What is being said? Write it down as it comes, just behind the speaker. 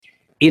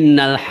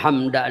Innal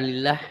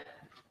hamdalillah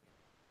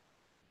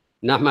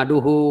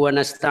nahmaduhu wa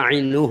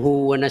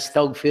nasta'inuhu wa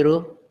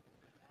nastaghfiruh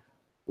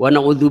wa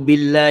na'udzu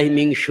billahi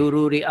min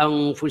syururi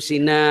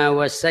anfusina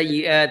wa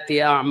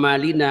sayyiati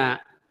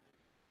a'malina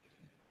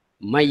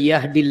may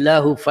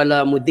yahdihillahu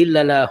fala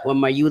mudhillalah wa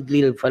may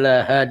yudlil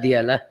fala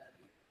hadiyalah.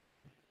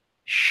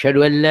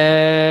 Asyhadu an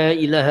la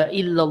ilaha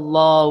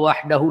illallah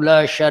wahdahu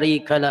la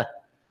syarikalah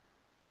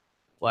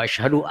wa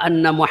asyhadu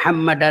anna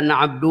Muhammadan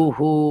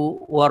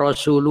abduhu wa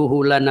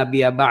rasuluhu la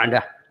nabiyya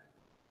ba'dah.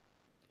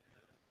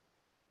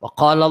 Wa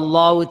qala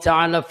Allah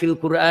ta'ala fil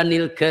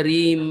Qur'anil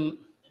Karim,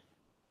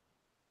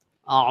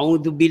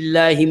 a'udzu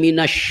billahi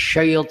minasy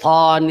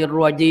syaithanir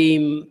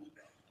rajim.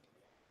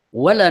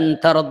 Walan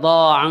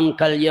tarda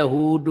 'ankal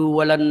yahudu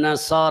walan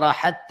nasara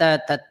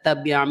hatta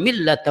tattabi'a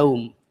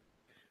millatahum.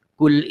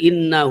 Qul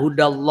inna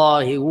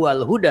hudallahi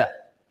huwal huda.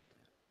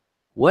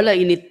 Wala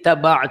in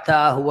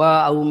ittaba'ta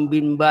ahwa'ahum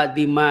min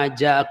ba'di ma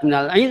ja'aka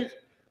minal ilm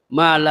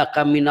ma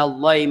laka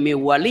minallahi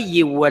min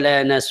waliyyin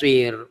wala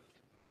nasir.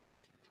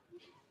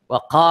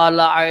 Wa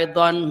qala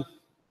aidan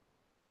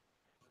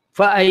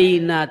fa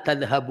aina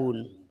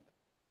tadhhabun.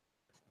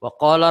 Wa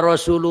qala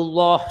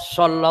Rasulullah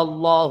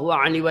sallallahu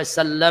alaihi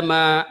wasallam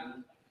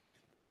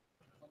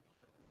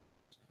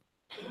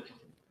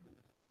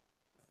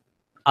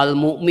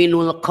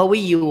al-mu'minul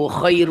qawiyyu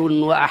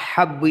khairun wa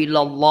ahabbu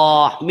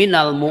ilallah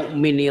minal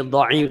mu'mini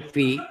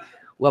dha'ifi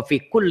wa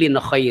fi kullin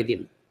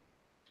khairin.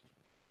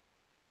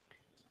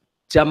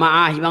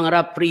 Jamaah yang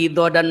mengharap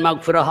ridho dan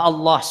maghfirah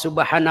Allah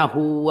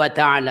subhanahu wa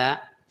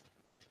ta'ala,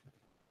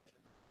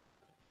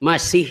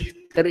 masih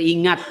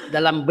teringat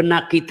dalam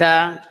benak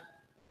kita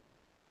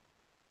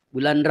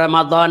bulan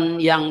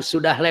Ramadan yang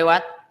sudah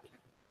lewat,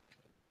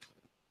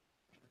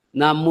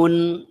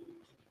 namun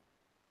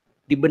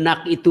di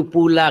benak itu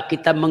pula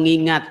kita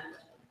mengingat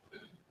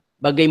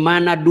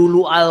bagaimana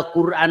dulu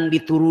Al-Quran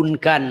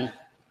diturunkan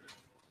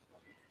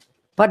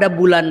pada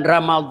bulan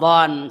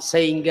Ramadan,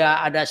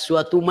 sehingga ada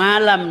suatu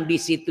malam di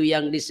situ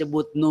yang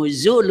disebut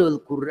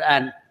nuzulul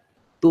Quran,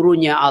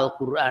 turunnya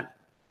Al-Quran.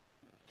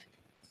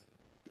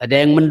 Ada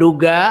yang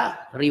menduga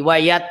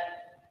riwayat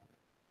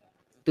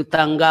itu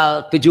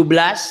tanggal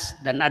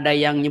 17 dan ada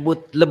yang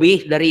nyebut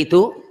lebih dari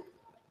itu,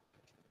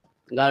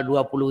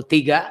 tanggal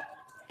 23.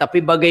 Tapi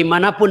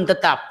bagaimanapun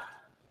tetap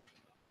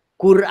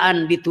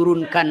Quran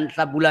diturunkan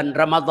pada bulan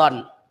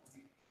Ramadan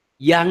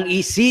yang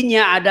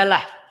isinya adalah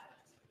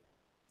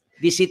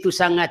di situ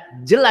sangat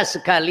jelas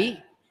sekali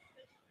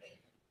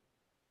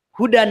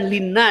hudan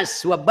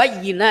linnas wa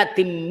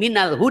bayyinatim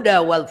minal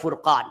huda wal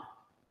furqan,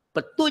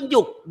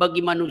 petunjuk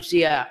bagi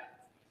manusia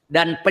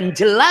dan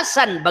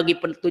penjelasan bagi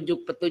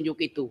petunjuk-petunjuk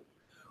itu,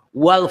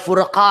 wal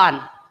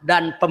furqan,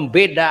 dan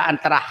pembeda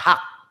antara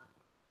hak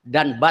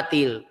dan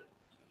batil,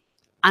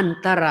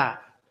 antara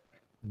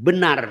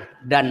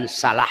benar dan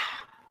salah.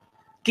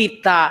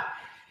 Kita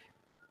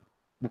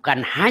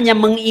bukan hanya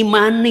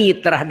mengimani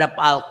terhadap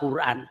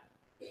Al-Quran,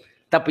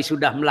 tapi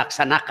sudah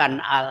melaksanakan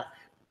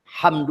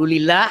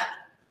alhamdulillah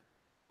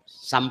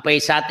sampai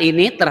saat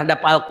ini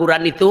terhadap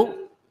Al-Quran itu.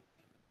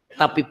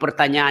 Tapi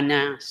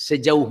pertanyaannya,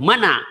 sejauh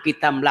mana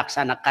kita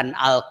melaksanakan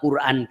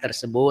Al-Quran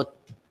tersebut?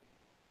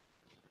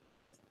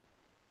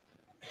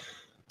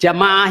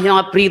 Jamaah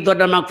yang ridho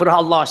dan maghfirah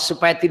Allah,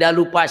 supaya tidak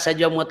lupa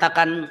saja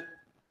mengatakan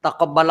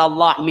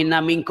taqabbalallah minna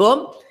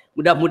minkum,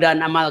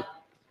 mudah-mudahan amal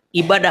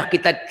ibadah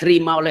kita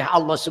terima oleh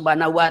Allah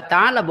Subhanahu wa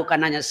taala,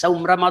 bukan hanya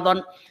saum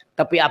Ramadan,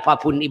 tapi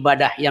apapun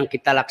ibadah yang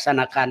kita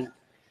laksanakan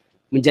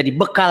menjadi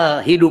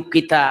bekal hidup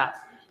kita,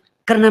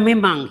 karena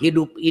memang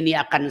hidup ini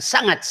akan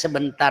sangat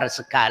sebentar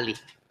sekali.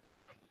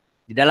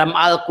 Di dalam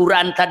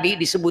Al-Qur'an tadi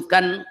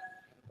disebutkan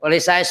oleh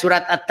saya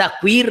surat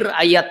At-Takwir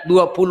ayat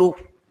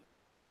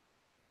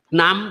 26,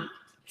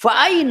 fa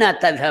aina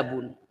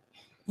tadhhabun,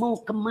 mau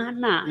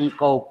kemana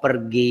engkau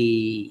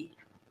pergi?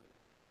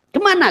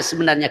 Kemana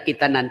sebenarnya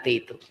kita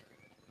nanti itu?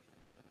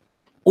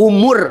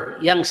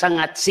 Umur yang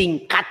sangat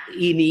singkat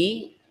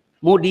ini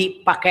mau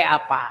dipakai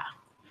apa?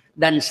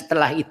 Dan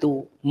setelah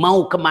itu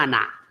mau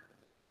kemana?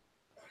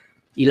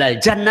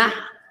 Ilal jannah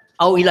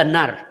au ilan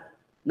nar,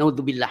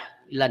 naudzubillah,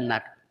 ilan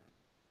nar,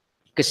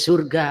 ke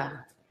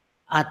surga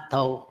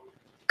atau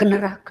ke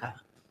neraka.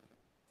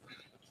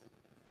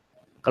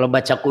 Kalau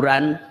baca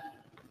Quran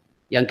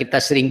yang kita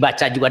sering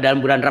baca juga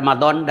dalam bulan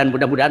Ramadan, dan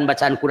mudah-mudahan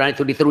bacaan Quran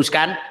itu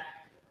diteruskan,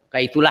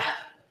 kayak itulah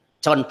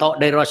contoh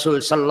dari Rasul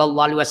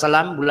Sallallahu Alaihi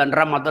Wasallam. Bulan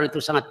Ramadan itu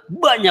sangat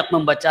banyak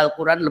membaca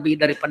Al-Quran, lebih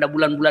daripada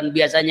bulan-bulan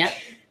biasanya.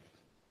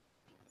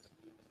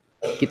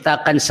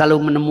 Kita akan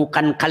selalu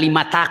menemukan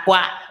kalimat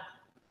takwa.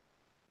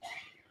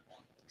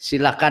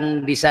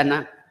 Silakan di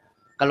sana,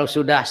 kalau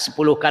sudah 10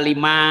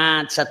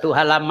 kalimat satu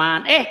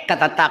halaman,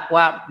 kata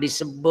takwa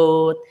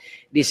disebut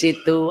di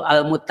situ,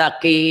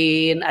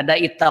 al-muttaqin, ada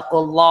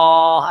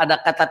ittaqullah,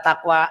 ada kata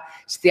takwa,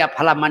 setiap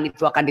halaman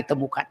itu akan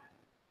ditemukan.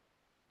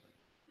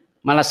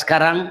 Malah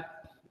sekarang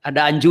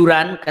ada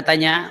anjuran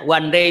katanya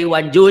one day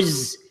one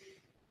juz,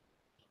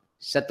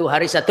 satu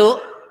hari satu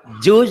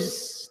juz,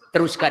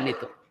 teruskan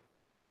itu.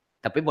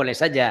 Tapi boleh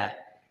saja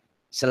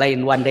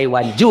selain one day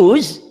one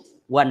juz,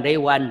 one day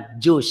one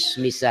juice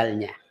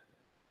misalnya.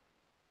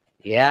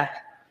 Ya,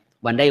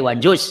 one day one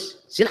juice.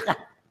 Silakan.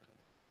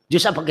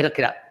 Jus apa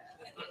kira-kira?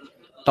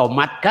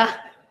 Tomat kah?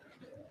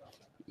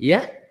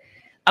 Ya,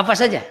 apa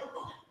saja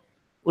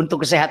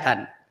untuk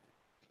kesehatan.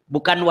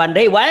 Bukan one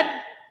day one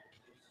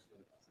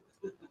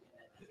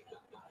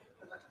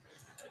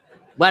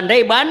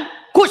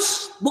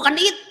kus, bukan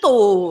itu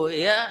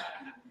ya.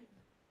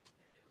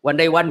 One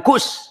day one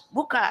kus,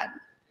 bukan.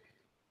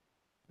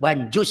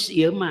 One jus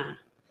ieu mah.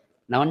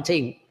 Naon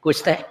cing? Kus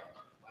teh?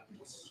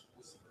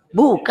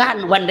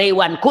 Bukan one day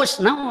one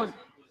kus naon.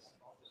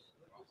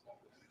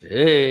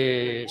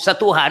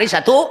 Satu hari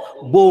satu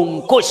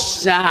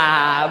bungkus.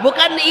 Nah,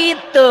 bukan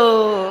itu.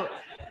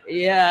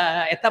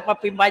 Ya, eta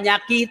papi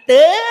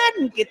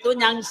banyakiten kitu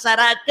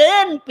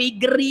nyangsarakeun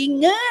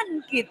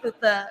pigeringan kitu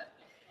tah.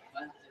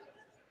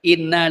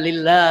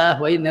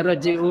 Innalillahi wa inna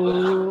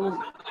rajiun.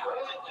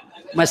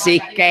 Masih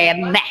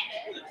kene.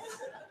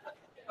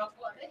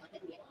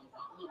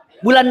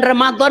 Bulan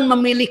Ramadan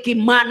memiliki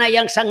makna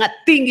yang sangat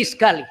tinggi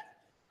sekali.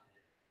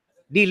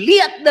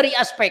 Dilihat dari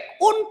aspek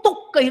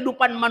untuk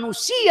kehidupan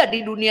manusia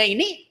di dunia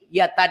ini,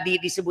 ya tadi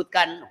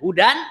disebutkan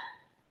hudan,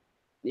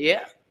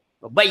 ya.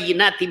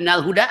 Bayyinatin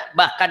minal huda,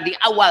 bahkan di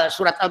awal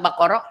surat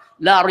Al-Baqarah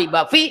la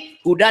riba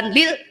fi hudan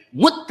lil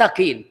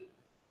muttaqin.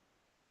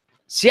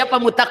 Siapa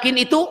muttaqin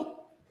itu?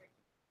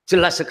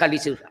 Jelas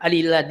sekali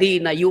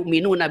alladzina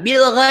yu'minuna bil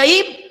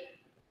ghaib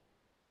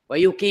wa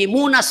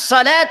yuqimunas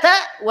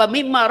salata wa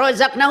mimma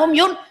razaqnahum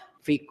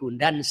yunfikun,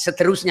 dan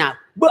seterusnya.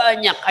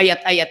 Banyak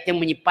ayat-ayat yang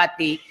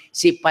menyifati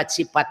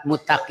sifat-sifat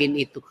muttaqin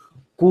itu.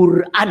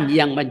 Quran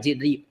yang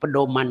menjadi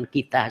pedoman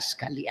kita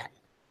sekalian.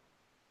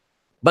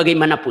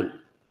 Bagaimanapun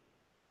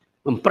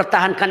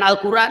mempertahankan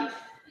Al-Quran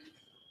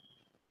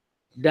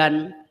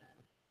dan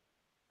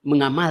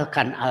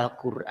mengamalkan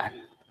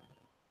Al-Quran.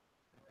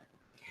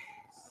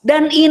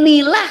 Dan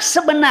inilah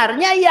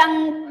sebenarnya yang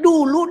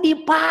dulu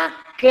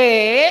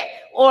dipakai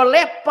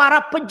oleh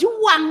para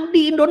pejuang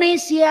di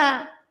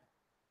Indonesia.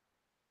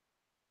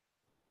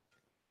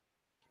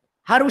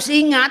 Harus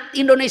ingat,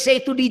 Indonesia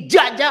itu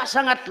dijajah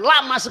sangat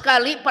lama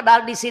sekali,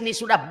 padahal di sini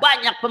sudah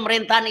banyak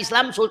pemerintahan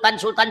Islam, sultan.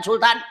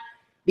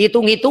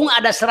 Dihitung-hitung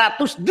ada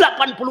 184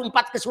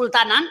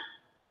 kesultanan.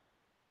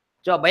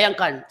 Coba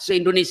bayangkan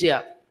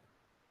se-Indonesia.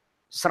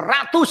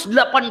 184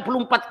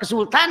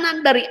 kesultanan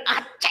dari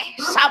Aceh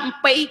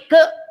sampai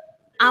ke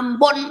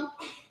Ambon,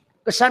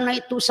 ke sana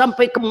itu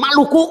sampai ke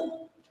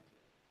Maluku.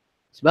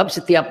 Sebab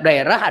setiap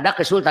daerah ada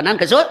kesultanan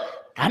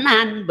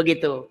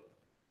begitu.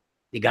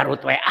 Di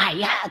Garut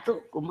aya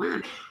tuh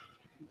kumaha.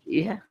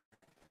 Iya.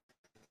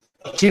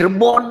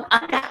 Cirebon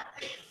ada,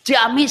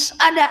 Ciamis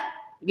ada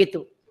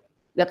gitu.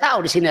 Gak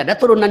tahu di sini ada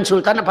turunan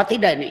sultan apa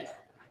tidak ini.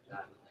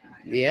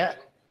 Iya.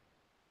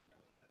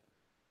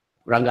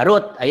 Orang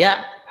Garut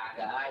aya.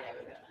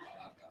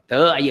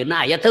 Tuh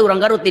ayeuna aya tuh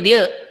orang Garut di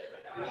dieu.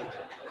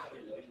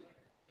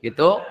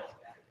 Gitu.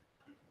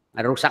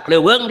 Ada rusak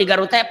leuweung di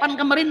Garut teh pan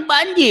kemarin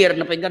banjir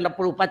nepi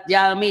 64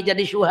 jalmi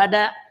jadi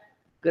syuhada.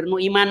 Keur nu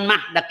iman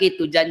mah da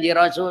kitu janji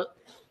Rasul.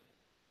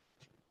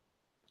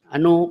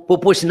 Anu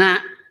pupusna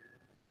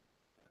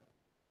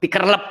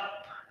pikerlep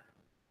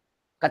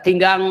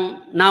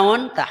katinggang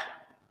naon tah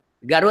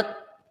Garut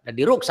da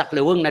diruksak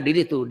leuweungna di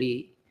ditu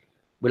di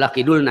belah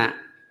kidulna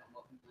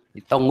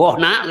di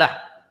tonggohna lah.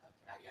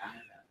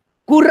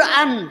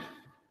 Quran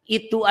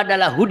itu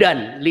adalah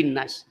hudan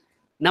linnas.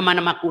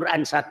 Nama-nama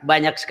Quran sangat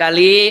banyak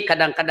sekali,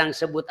 kadang-kadang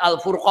sebut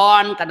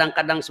Al-Furqan,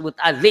 kadang-kadang sebut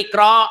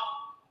Az-Zikra.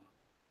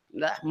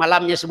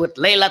 Malamnya sebut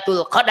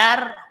Lailatul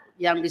Qadar,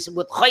 yang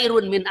disebut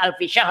khairun min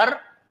alfi syahr,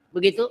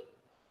 begitu.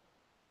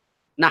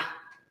 Nah,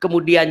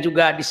 kemudian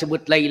juga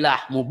disebut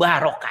Lailah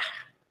Mubarakah.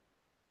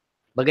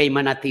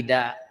 Bagaimana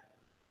tidak?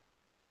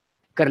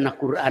 Karena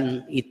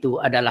Quran itu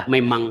adalah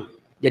memang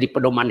jadi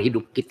pedoman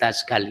hidup kita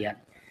sekalian.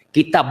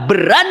 Kita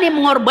berani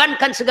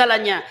mengorbankan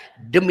segalanya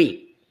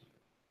demi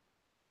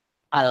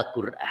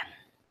Al-Quran.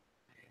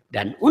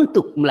 Dan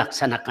untuk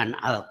melaksanakan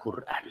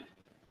Al-Quran.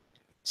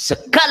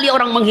 Sekali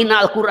orang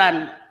menghina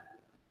Al-Quran,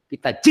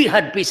 kita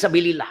jihad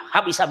fisabilillah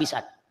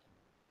habis-habisan.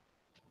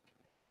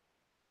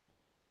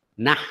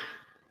 Nah,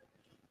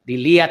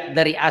 dilihat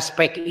dari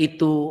aspek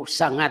itu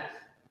sangat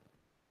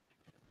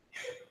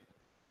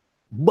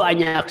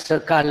banyak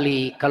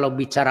sekali kalau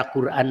bicara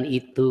Quran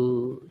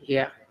itu,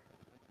 ya.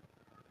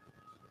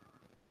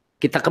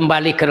 Kita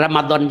kembali ke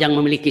Ramadan yang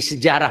memiliki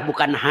sejarah,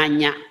 bukan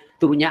hanya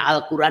turunnya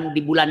Al-Quran di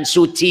bulan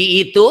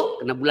suci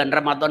itu, karena bulan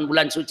Ramadan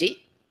bulan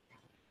suci.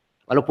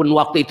 Walaupun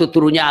waktu itu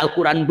turunnya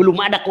Al-Quran belum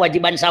ada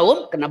kewajiban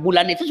saum, karena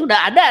bulan itu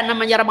sudah ada,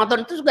 namanya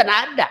Ramadan itu sudah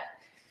ada.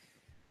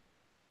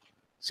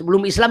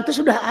 Sebelum Islam itu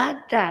sudah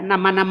ada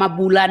nama-nama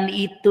bulan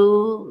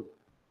itu.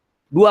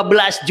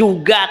 12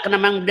 juga, karena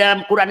memang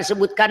dalam Quran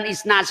disebutkan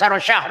Isna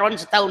Asyara Syahron,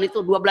 setahun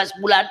itu 12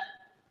 bulan.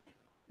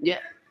 Ya.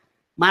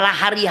 Malah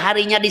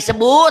hari-harinya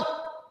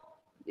disebut.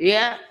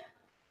 Ya,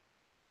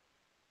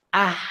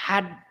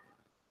 Ahad,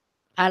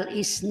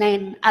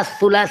 Al-Isnain,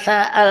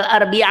 Al-Thulatha,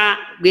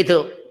 Al-Arbi'a,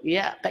 gitu.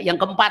 Ya, yang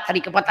keempat,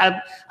 hari keempat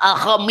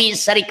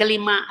Al-Khamis, hari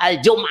kelima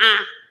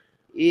Al-Jum'ah.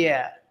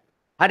 Iya.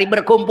 hari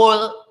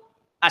berkumpul,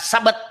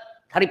 Sabat,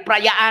 hari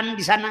perayaan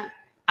di sana,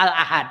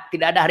 Al-Ahad.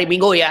 Tidak ada hari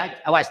Minggu ya.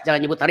 Awas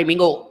jangan nyebut hari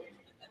Minggu.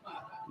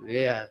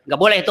 Iya, nggak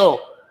boleh itu.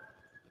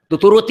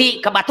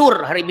 Tuturuti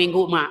kebatur hari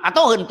Minggu mah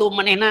atau hentu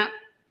manehna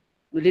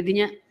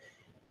didinya.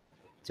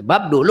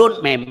 Sebab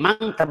dulu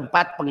memang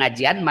tempat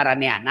pengajian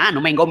maraneana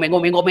nu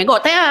menggo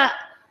teh.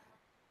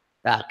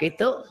 Nah,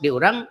 gitu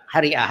diurang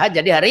hari Ahad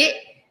jadi hari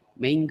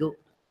Minggu.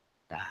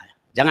 Nah,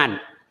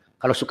 jangan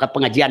kalau suka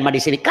pengajian mah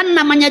di sini kan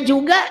namanya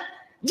juga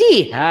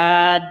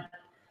jihad.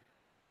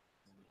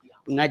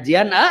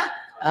 Pengajian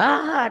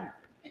Ahad.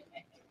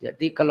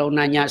 Jadi kalau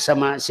nanya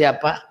sama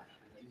siapa?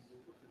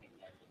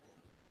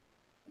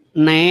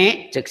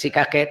 Nek cek si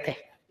kakek teh.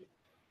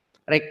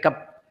 Rekep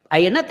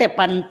ayeuna teh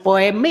pan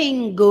poe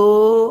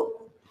Minggu.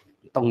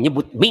 Tong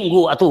nyebut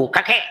Minggu atuh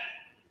kakek.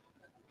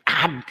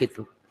 Ahad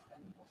gitu.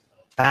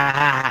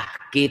 Tah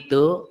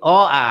gitu.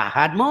 Oh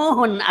Ahad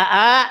mohon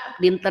aa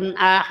dinten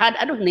Ahad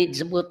aduh nih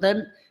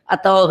disebutan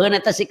atau heun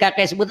eta si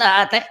kakek sebut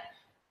aa teh.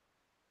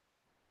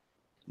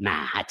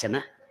 Nah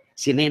cenah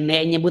si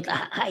nenek nyebut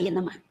aa ieu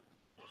nama.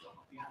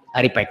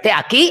 Ari pek teh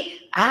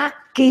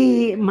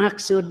aki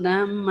maksud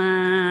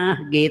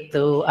nama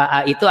gitu.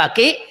 Aa itu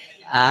aki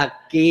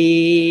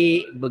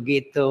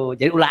begitu.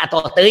 Jadi ulah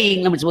atoh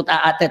teuing lamun disebut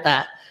aa teh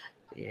tah.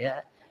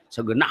 Ya,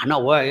 segenahna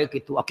wae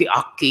gitu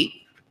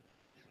aki.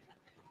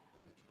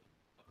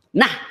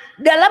 Nah,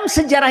 dalam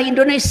sejarah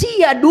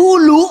Indonesia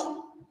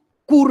dulu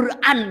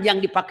Quran yang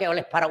dipakai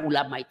oleh para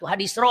ulama itu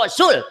hadis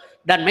Rasul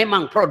dan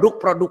memang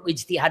produk-produk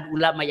ijtihad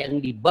ulama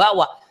yang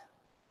dibawa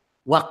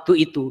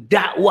waktu itu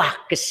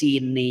dakwah ke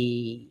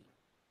sini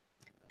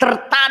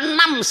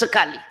tertanam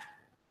sekali.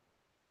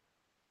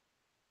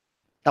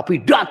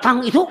 Tapi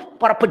datang itu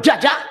para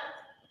penjajah,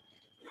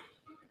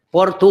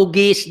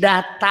 Portugis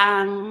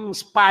datang,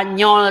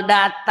 Spanyol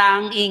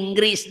datang,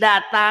 Inggris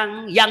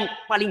datang, yang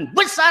paling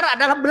besar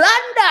adalah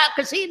Belanda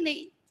ke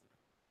sini.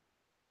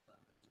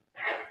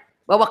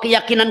 Bahwa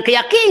keyakinan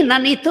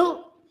itu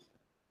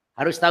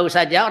harus tahu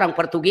saja orang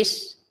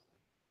Portugis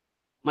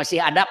masih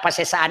ada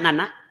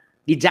pasesaanana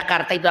di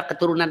Jakarta itu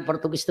keturunan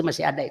Portugis itu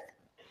masih ada itu.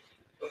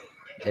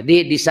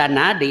 Jadi di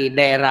sana di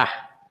daerah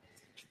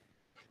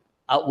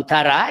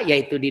utara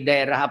yaitu di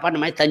daerah apa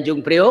namanya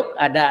Tanjung Priok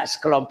ada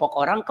sekelompok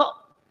orang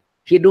kok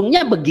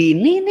hidungnya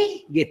begini nih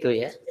gitu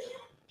ya.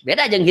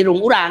 Beda aja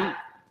hidung orang.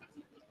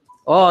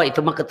 Oh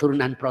itu mah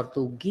keturunan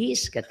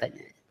Portugis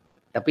katanya.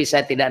 Tapi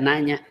saya tidak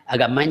nanya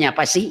agamanya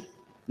apa sih.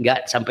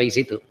 Enggak sampai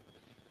situ.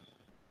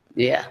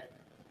 Ya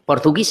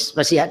Portugis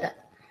masih ada.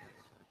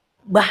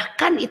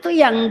 Bahkan itu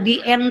yang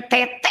di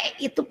NTT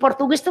itu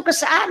Portugis itu ke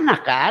sana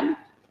kan.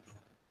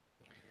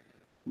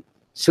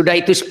 Sudah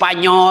itu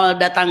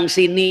Spanyol datang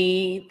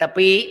sini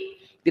tapi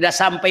tidak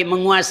sampai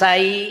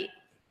menguasai.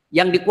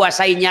 Yang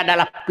dikuasainya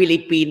adalah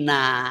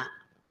Filipina.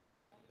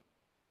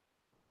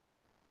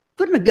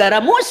 Itu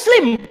negara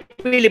muslim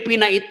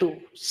Filipina itu.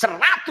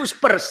 100%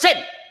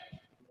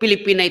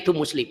 Filipina itu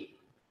muslim.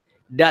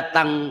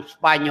 Datang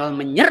Spanyol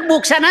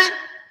menyerbu sana.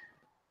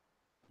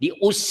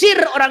 Diusir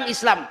orang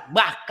Islam.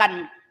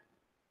 Bahkan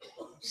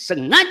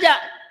sengaja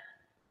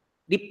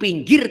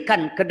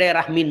dipinggirkan ke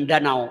daerah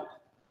Mindanao.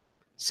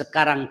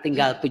 Sekarang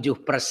tinggal 7%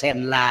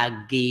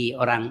 lagi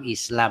orang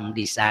Islam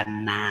di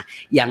sana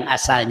yang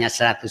asalnya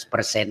 100%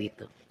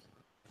 itu.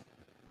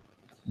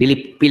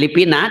 Di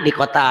Filipina di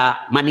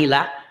kota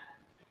Manila,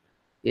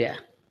 ya,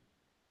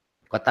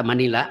 kota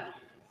Manila.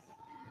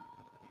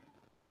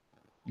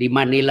 Di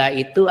Manila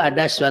itu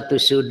ada suatu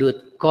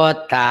sudut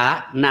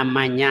kota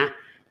namanya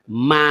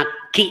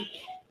Maki.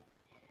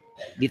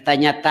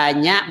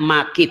 Ditanya-tanya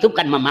Maki itu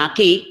kan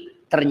memaki,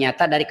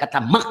 ternyata dari kata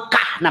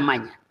Mekah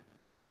namanya.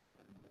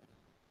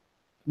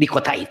 Di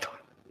kota itu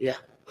ya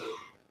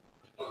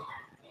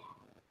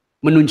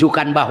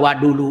menunjukkan bahwa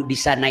dulu di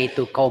sana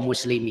itu kaum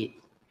muslimin.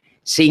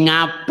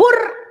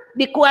 Singapura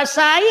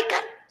dikuasai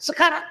kan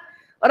sekarang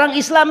orang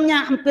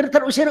Islamnya hampir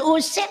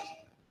terusir-usir.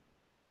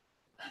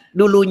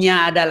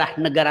 Dulunya adalah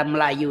negara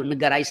Melayu,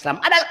 negara Islam,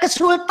 adalah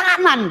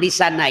kesultanan di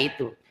sana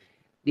itu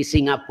di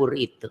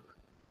Singapura itu.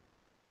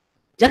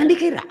 Jangan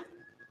dikira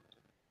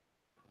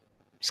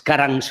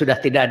sekarang sudah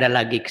tidak ada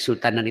lagi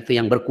kesultanan itu,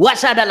 yang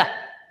berkuasa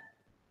adalah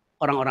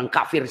orang-orang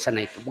kafir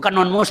sana itu. Bukan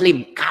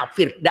non-muslim,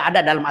 kafir. Tidak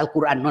ada dalam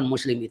Al-Quran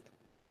non-muslim itu.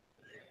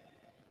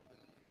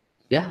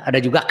 Ya, ada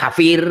juga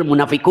kafir,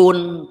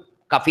 munafikun,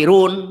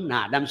 kafirun.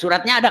 Nah, dalam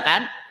suratnya ada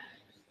kan?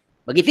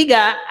 Bagi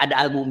tiga, ada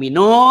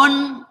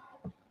al-mu'minun.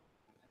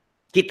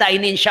 Kita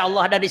ini insya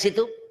Allah ada di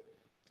situ.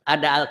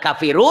 Ada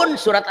al-kafirun,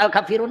 surat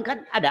al-kafirun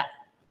kan? Ada.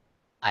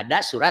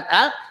 Ada surat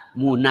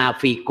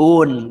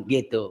al-munafikun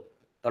gitu.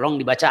 Tolong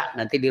dibaca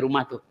nanti di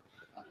rumah tuh.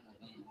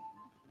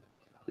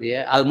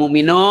 Ya,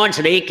 al-mu'minun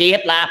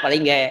sedikit lah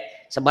paling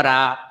gak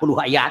seberapa puluh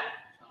ayat.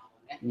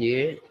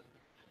 Ya.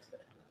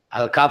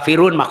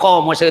 Al-kafirun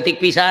mako mau setik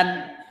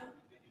pisan.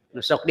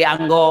 Nusok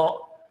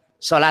dianggo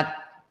salat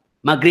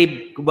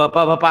maghrib ke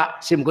bapak-bapak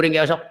sim kuring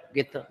ge osok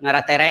gitu,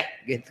 ngarah tereh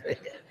gitu.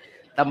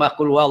 Tambah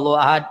qul huwallahu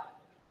ahad.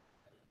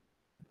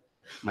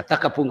 Mata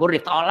kepungkur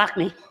ditolak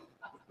nih.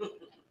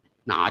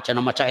 Nah,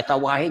 cenah maca eta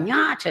wae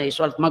nya cai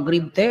salat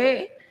maghrib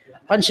teh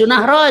pan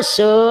sunah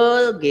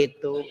rasul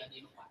gitu.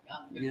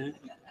 Ya.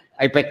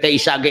 Efek teh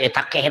isa ge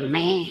eta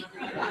keneh.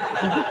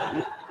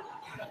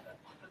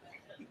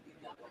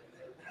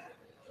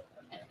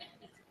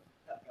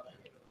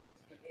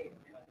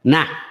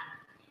 Nah,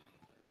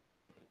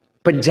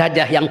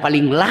 penjajah yang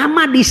paling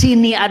lama di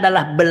sini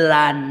adalah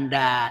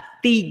Belanda,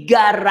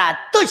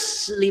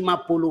 350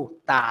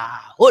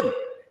 tahun.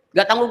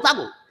 Gak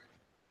tanggung-tanggung.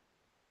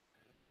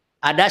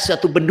 Ada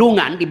suatu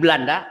bendungan di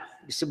Belanda,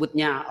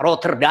 disebutnya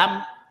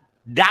Rotterdam,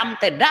 Dam,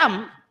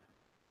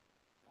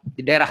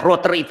 di daerah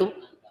Rotter itu,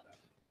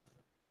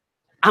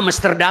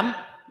 Amsterdam,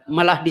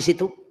 malah di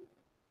situ.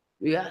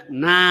 Ya,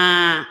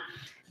 nah,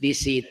 di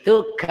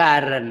situ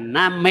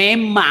karena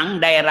memang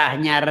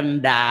daerahnya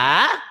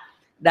rendah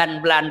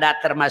dan Belanda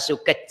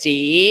termasuk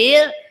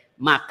kecil,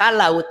 maka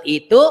laut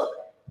itu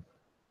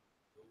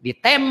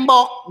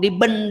ditembok,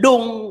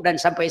 dibendung, dan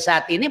sampai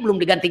saat ini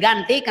belum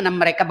diganti-ganti karena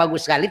mereka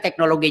bagus sekali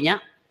teknologinya.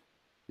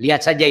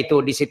 Lihat saja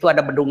itu, di situ ada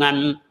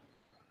bendungan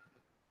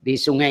di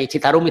Sungai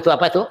Citarum itu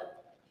apa tuh?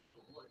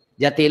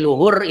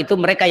 Jatiluhur, itu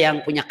mereka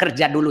yang punya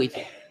kerja dulu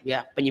itu,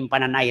 ya,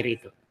 penyimpanan air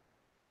itu.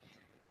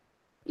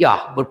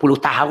 Ya,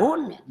 berpuluh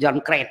tahun, jalan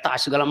kereta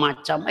segala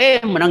macam.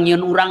 Menangin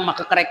orang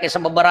maka kereknya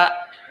sababaraha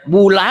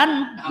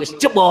bulan, geus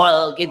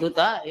jebol gitu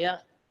ta, ya.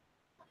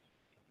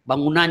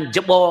 Bangunan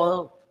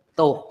jebol.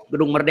 Tuh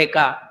gedung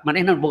Merdeka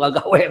manehna boga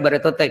gawe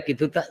bareto teh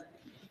kitu teh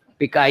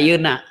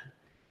pikayeuna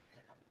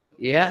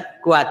ya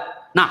kuat.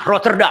 Nah,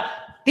 Rotterdam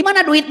di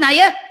mana duitnya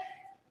ya?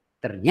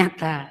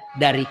 Ternyata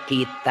dari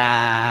kita.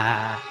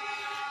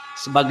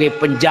 Sebagai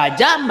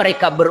penjajah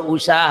mereka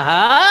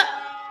berusaha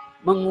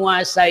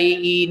menguasai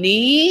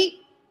ini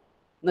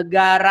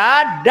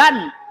negara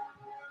dan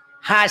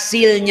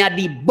hasilnya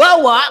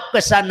dibawa ke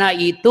sana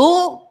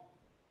itu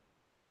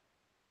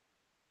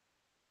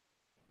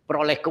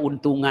peroleh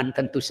keuntungan,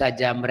 tentu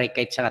saja mereka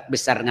sangat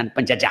besar dengan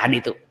penjajahan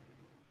itu.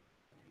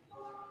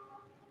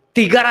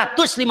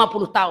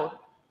 350 tahun.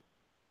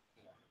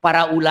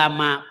 Para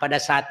ulama pada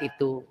saat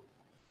itu,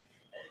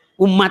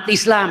 umat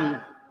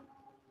Islam,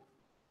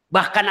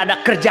 bahkan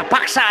ada kerja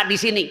paksa di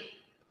sini.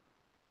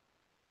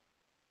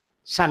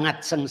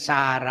 Sangat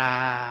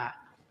sengsara.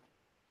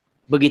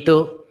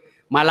 Begitu,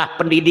 malah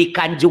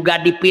pendidikan juga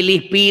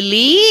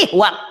dipilih-pilih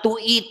waktu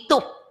itu.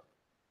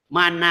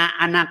 Mana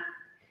anak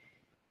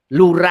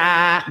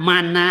lurah,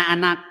 mana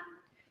anak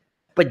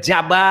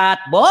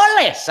pejabat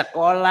boleh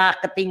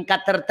sekolah ke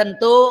tingkat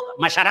tertentu,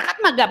 masyarakat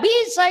mah gak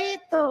bisa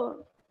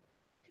itu,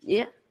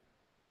 ya.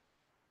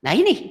 Nah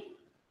ini,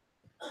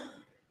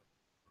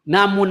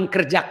 namun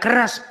kerja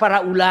keras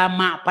para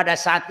ulama pada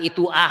saat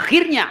itu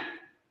akhirnya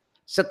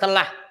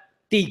setelah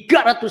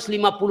 350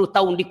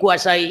 tahun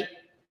dikuasai,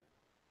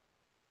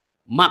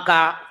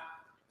 maka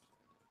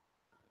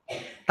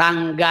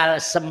tanggal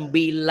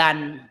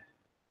 9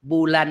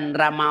 bulan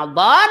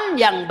Ramadhan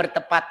yang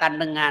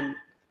bertepatan dengan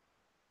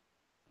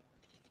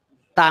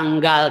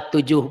tanggal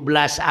 17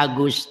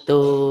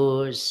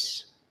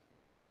 Agustus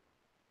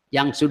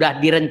yang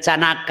sudah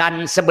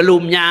direncanakan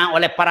sebelumnya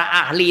oleh para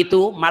ahli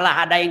itu,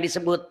 malah ada yang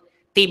disebut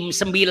tim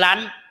 9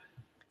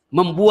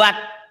 membuat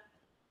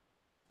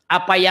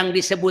apa yang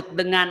disebut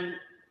dengan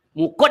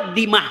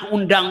Muqaddimah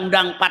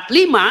Undang-Undang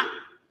 45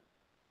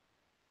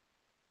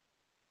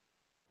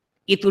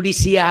 itu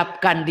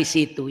disiapkan di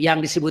situ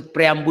yang disebut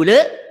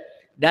preambule,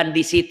 dan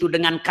di situ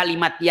dengan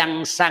kalimat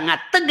yang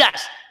sangat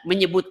tegas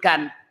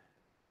menyebutkan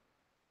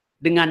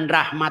dengan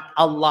rahmat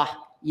Allah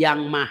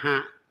yang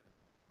maha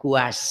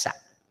kuasa.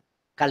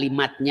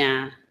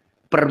 Kalimatnya,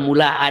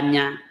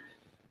 permulaannya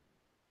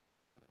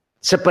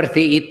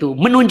seperti itu,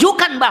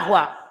 menunjukkan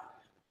bahwa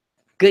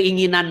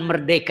keinginan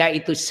merdeka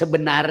itu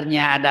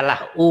sebenarnya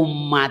adalah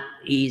umat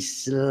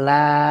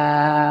Islam.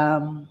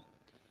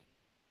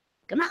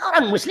 Karena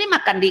orang muslim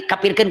akan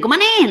dikafirkan ke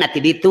mana? Nanti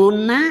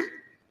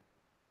dituna.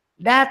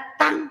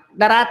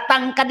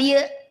 Datang ke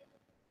dia.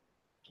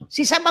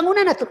 Sisa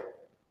bangunan itu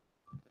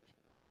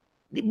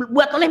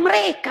dibuat oleh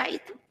mereka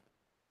itu.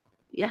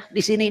 Ya,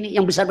 di sini ini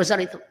yang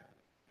besar-besar itu.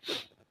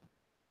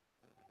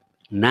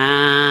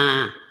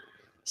 Nah,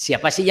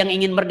 siapa sih yang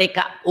ingin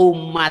merdeka?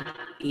 Umat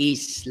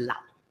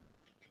Islam.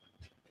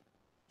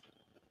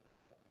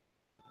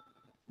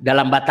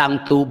 Dalam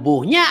batang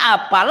tubuhnya,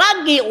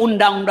 apalagi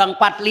Undang-Undang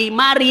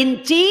 45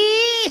 rinci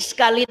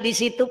sekali di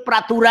situ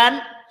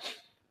peraturan,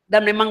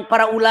 dan memang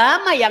para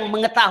ulama yang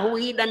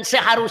mengetahui dan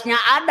seharusnya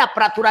ada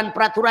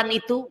peraturan-peraturan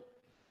itu.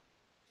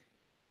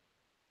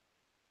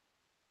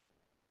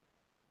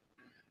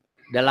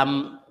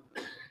 Dalam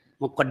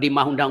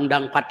Muqaddimah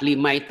Undang-Undang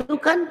 45 itu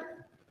kan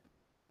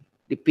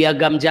di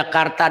Piagam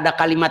Jakarta ada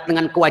kalimat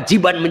dengan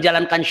kewajiban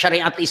menjalankan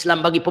syariat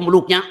Islam bagi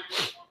pemeluknya,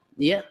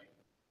 ya.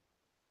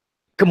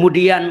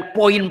 Kemudian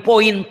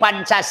poin-poin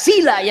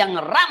Pancasila yang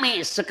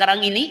ramai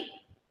sekarang ini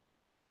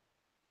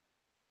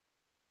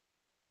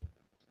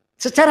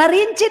secara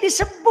rinci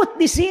disebut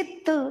di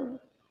situ.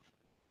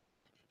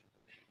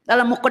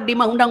 Dalam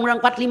Muqaddimah Undang-Undang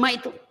 45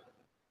 itu.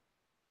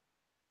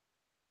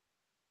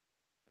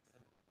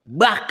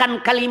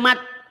 Bahkan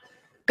kalimat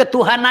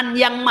ketuhanan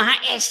yang Maha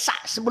Esa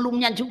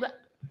sebelumnya juga.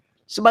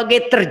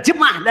 Sebagai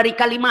terjemah dari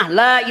kalimat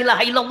la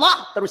ilaha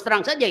illallah, terus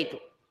terang saja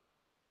itu.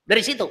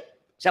 Dari situ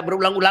saya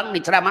berulang-ulang di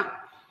ceramah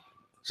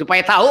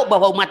supaya tahu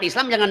bahwa umat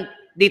Islam jangan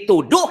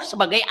dituduh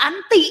sebagai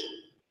anti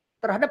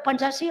terhadap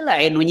Pancasila.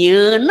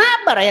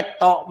 Nunyeuna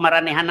bareto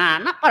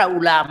maranehanana para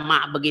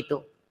ulama begitu.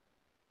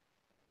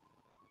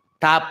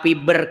 Tapi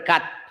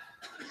berkat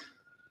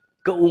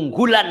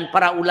keunggulan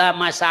para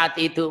ulama saat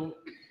itu,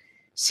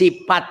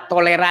 sifat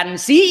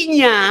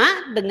toleransinya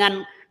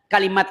dengan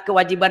kalimat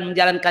kewajiban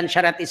menjalankan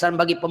syariat Islam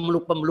bagi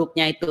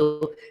pemeluk-pemeluknya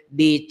itu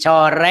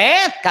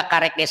dicoret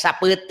kakarek desa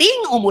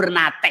peting umur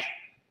nate.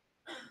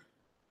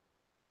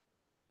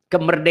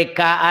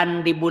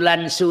 Kemerdekaan di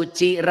bulan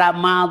suci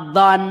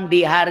Ramadan,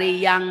 di hari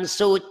yang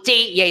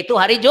suci, yaitu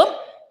hari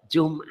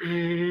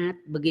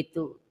Jumat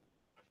begitu.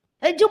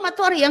 Jumat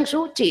itu hari yang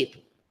suci.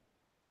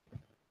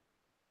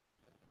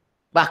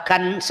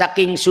 Bahkan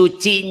saking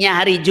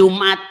sucinya hari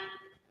Jumat,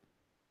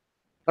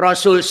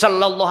 Rasul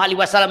Shallallahu Alaihi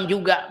Wasallam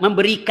juga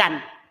memberikan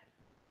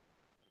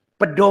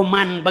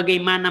pedoman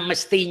bagaimana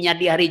mestinya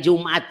di hari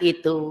Jumat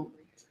itu.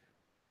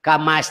 Ka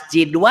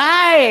masjid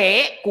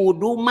wae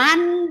kudu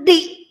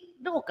mandi.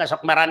 Duh,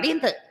 kasok marandi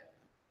ente.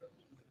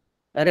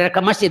 Dari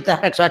ke masjid tah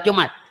rek salat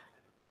Jumat.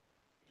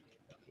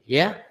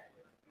 Ya.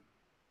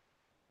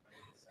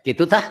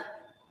 Gitu tah.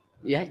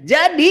 Ya,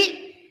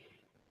 jadi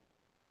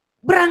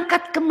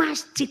berangkat ke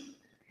masjid.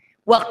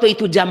 Waktu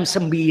itu jam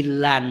 9.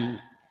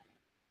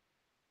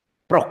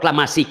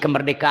 Proklamasi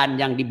kemerdekaan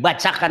yang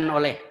dibacakan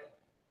oleh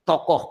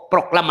tokoh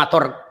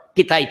proklamator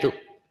kita itu.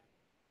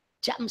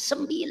 Jam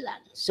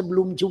 9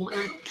 sebelum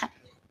Jumatan.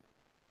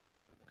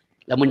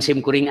 Lamun sim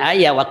kuring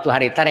aya waktu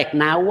hari tarek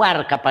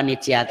nawar ka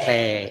panitia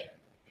teh.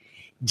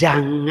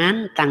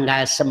 Jangan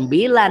tanggal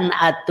 9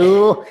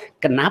 atuh,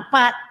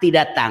 kenapa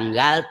tidak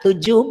tanggal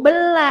 17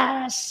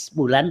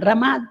 bulan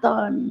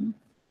Ramadan?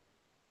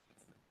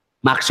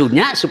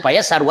 Maksudnya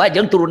supaya sarua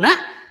jeung turuna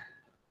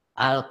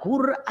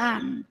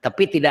Al-Quran.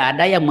 Tapi tidak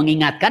ada yang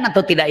mengingatkan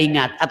atau tidak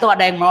ingat. Atau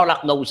ada yang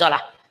menolak, nggak usah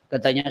lah.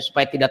 Katanya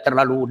supaya tidak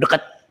terlalu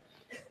dekat.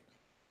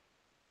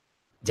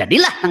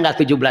 Jadilah tanggal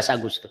 17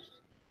 Agustus.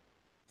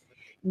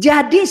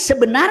 Jadi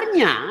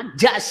sebenarnya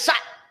jasa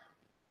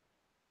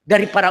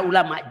dari para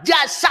ulama,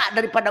 jasa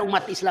daripada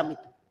umat Islam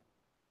itu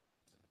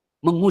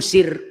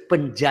mengusir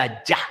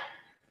penjajah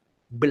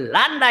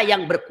Belanda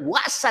yang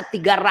berkuasa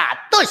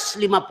 350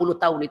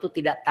 tahun itu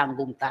tidak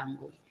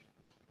tanggung-tanggung.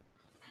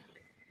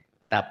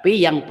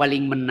 Tapi yang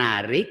paling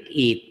menarik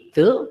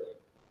itu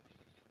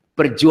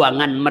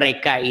perjuangan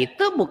mereka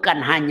itu bukan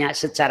hanya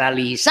secara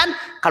lisan,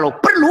 kalau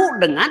perlu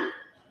dengan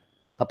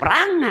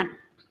peperangan.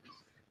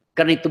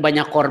 Karena itu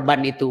banyak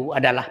korban itu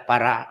adalah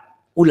para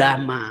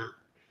ulama,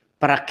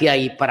 para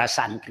kiai, para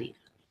santri.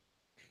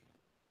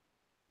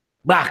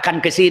 Bahkan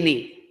ke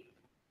sini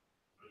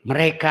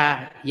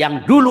mereka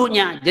yang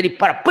dulunya jadi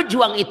para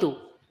pejuang itu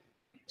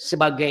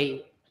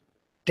sebagai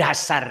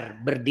dasar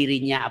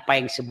berdirinya apa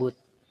yang disebut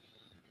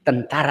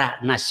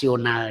Tentara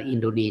Nasional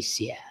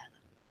Indonesia.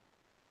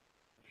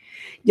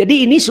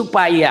 Jadi ini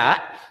supaya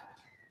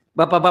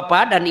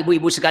bapak-bapak dan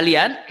ibu-ibu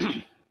sekalian,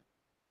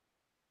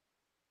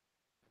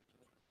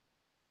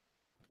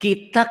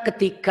 kita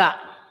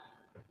ketika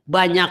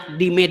banyak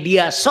di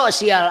media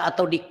sosial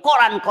atau di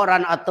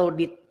koran-koran atau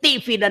di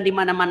TV dan di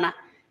mana-mana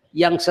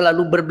yang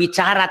selalu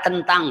berbicara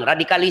tentang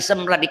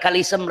radikalisme,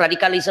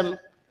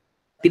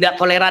 tidak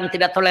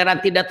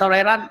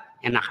toleran,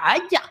 enak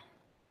aja.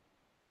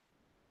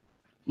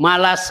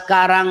 Malah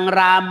sekarang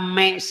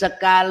rame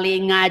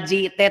sekali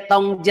ngaji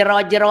tetong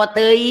jero-jero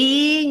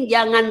teuing,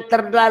 jangan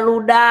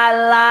terlalu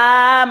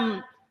dalam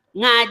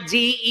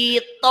ngaji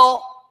itu.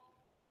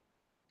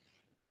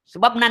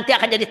 Sebab nanti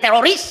akan jadi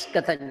teroris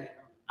katanya.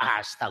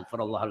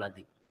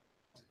 Astagfirullahaladzim.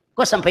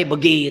 Kok sampai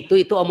begitu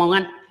itu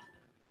omongan?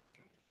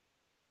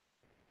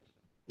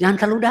 Jangan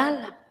terlalu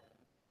dalam.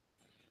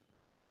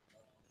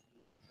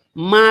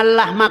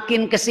 Malah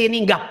makin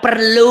kesini nggak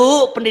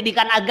perlu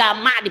pendidikan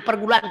agama di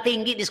perguruan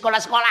tinggi di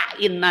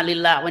sekolah-sekolah.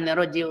 Innalillahi wa inna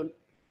ilaihi rajiun.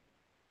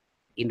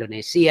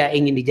 Indonesia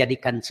ingin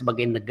dijadikan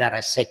sebagai negara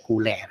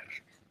sekuler.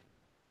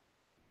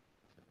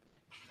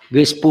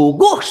 Geus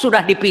puguh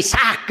sudah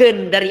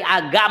dipisahkan dari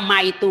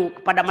agama itu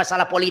kepada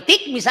masalah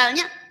politik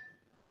misalnya.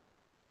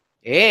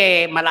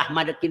 Malah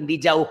makin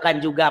dijauhkan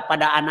juga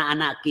pada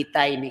anak-anak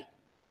kita ini.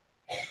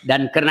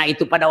 Dan karena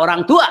itu pada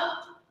orang tua,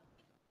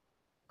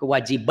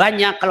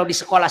 kewajibannya kalau di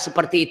sekolah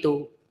seperti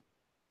itu,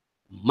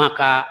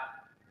 maka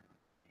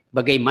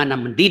bagaimana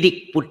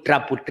mendidik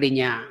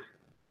putra-putrinya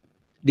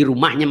di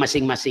rumahnya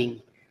masing-masing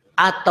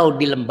atau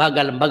di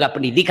lembaga-lembaga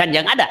pendidikan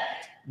yang ada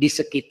di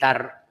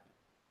sekitar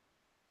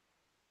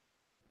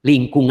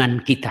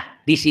lingkungan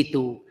kita. Di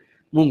situ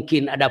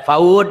mungkin ada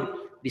FAUD,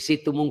 di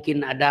situ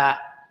mungkin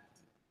ada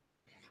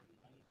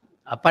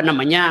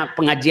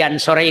pengajian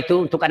sore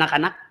itu untuk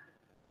anak-anak.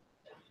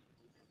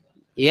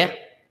 Ya.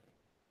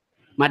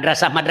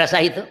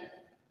 Madrasah-madrasah itu.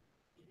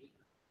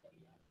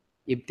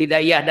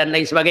 Ibtidaiyah dan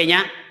lain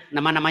sebagainya,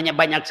 nama-namanya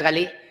banyak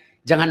sekali.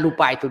 Jangan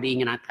lupa itu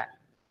diingatkan.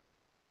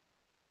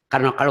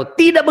 Karena kalau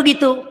tidak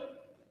begitu,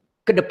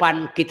 ke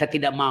depan kita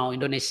tidak mau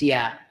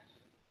Indonesia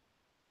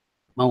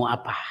mau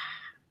apa.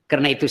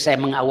 Karena itu saya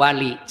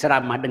mengawali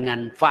ceramah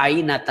dengan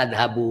fa'ina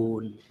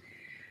tadhabun.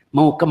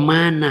 Mau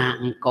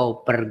kemana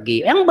engkau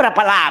pergi? Yang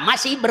berapa lama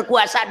sih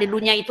berkuasa di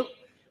dunia itu?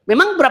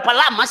 Memang berapa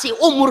lama sih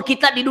umur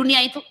kita di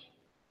dunia itu?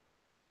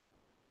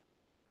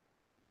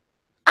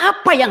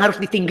 Apa yang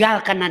harus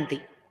ditinggalkan nanti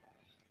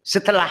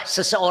setelah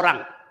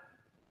seseorang?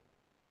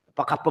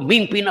 Apakah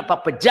pemimpin,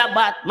 apa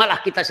pejabat, malah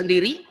kita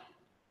sendiri?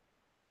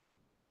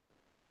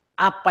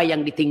 Apa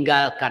yang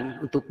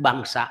ditinggalkan untuk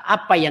bangsa,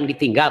 apa yang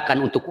ditinggalkan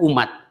untuk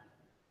umat,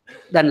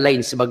 dan lain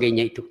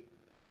sebagainya itu.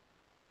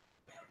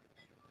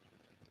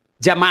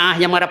 Jamaah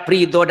yang mengharap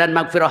ridho dan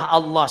magfirah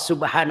Allah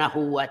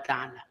Subhanahu wa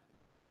Ta'ala.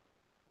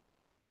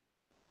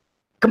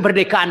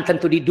 Kemerdekaan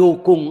tentu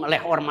didukung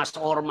oleh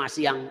ormas-ormas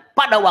yang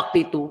pada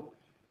waktu itu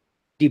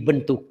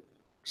dibentuk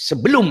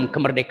sebelum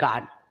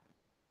kemerdekaan,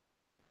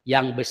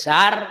 yang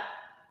besar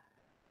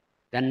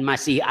dan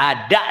masih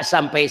ada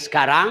sampai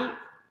sekarang.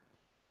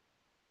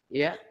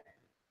 Ya,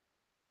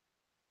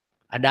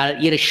 ada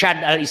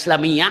Irsyad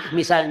al-Islamiyah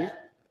misalnya,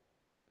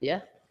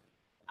 ya,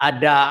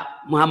 ada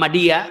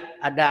Muhammadiyah,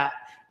 ada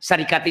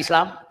Syarikat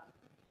Islam,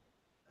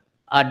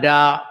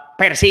 ada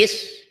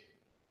Persis,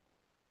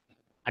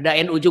 ada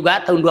NU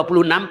juga tahun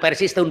 26,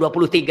 Persis tahun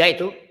 23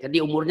 itu.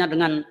 Jadi umurnya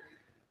dengan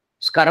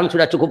sekarang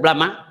sudah cukup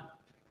lama.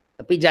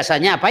 Tapi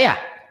jasanya apa ya?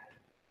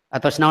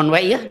 Atau senaon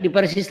wae ya di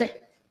Persis teh.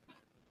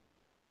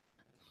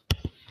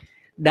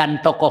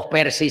 Dan tokoh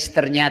Persis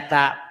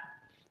ternyata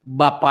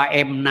Bapak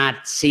M.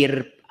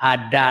 Natsir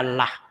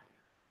adalah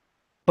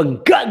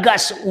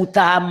penggagas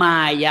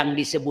utama yang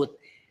disebut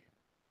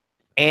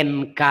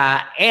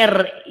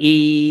NKRI,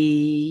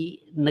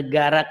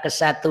 Negara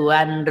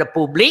Kesatuan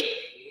Republik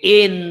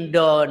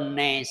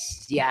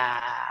Indonesia.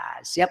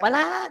 Siapa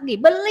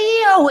lagi?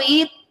 Beliau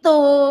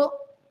itu.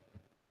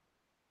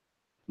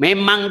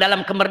 Memang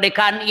dalam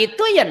kemerdekaan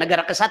itu ya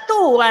negara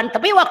kesatuan,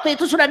 tapi waktu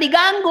itu sudah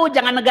diganggu,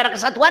 jangan negara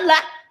kesatuan lah,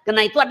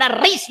 karena itu ada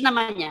RIS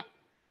namanya.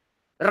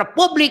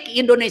 Republik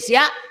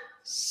Indonesia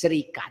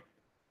Serikat.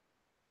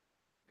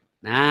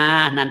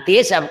 Nah, nanti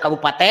setiap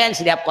kabupaten,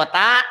 setiap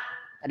kota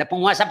ada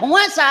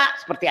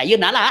penguasa-penguasa seperti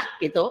ayeuna lah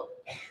gitu.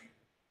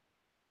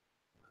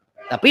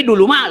 Tapi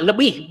dulu mah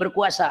lebih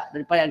berkuasa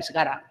daripada yang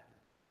sekarang.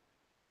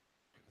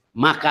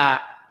 Maka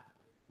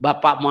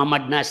Bapak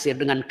Muhammad Nasir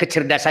dengan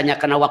kecerdasannya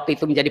karena waktu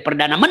itu menjadi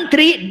Perdana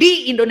Menteri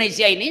di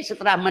Indonesia ini,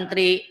 setelah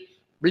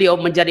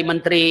beliau menjadi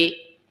Menteri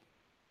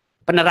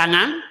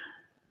Penerangan,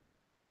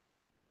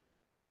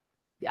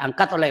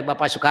 diangkat oleh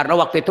Bapak Soekarno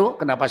waktu itu.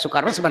 Kenapa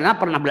Soekarno sebenarnya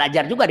pernah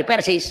belajar juga di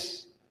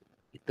Persis.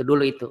 Itu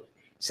dulu itu.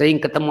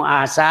 Sering ketemu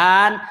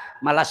Hasan,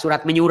 malah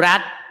surat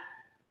menyurat.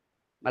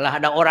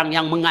 Malah ada orang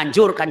yang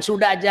menganjurkan,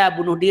 sudah aja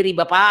bunuh diri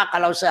Bapak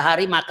kalau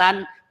sehari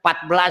makan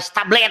 14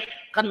 tablet.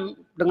 Kan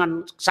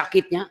dengan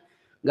sakitnya.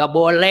 Gak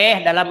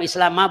boleh dalam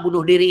Islam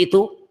bunuh diri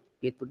itu.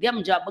 Gitu. Dia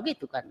menjawab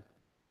begitu kan.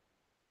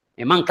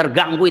 Memang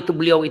terganggu itu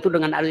beliau itu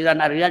dengan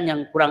aliran-aliran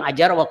yang kurang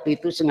ajar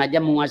waktu itu, sengaja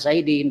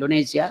menguasai di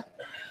Indonesia.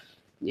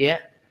 Ya.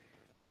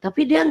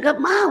 Tapi dia nggak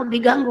mau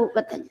diganggu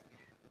katanya.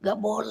 Nggak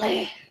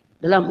boleh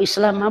dalam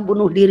Islam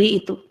bunuh diri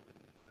itu.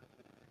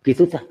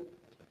 Gitu tak.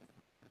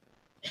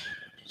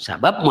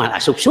 Sebab malah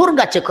masuk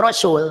surga cek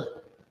Rasul.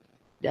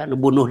 Dia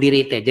bunuh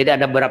diri teh. Jadi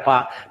ada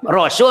beberapa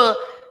Rasul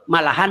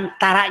malahan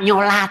tara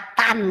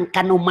nyolatan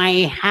kanu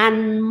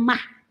maehan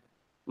mah.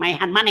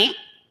 Maehan mana?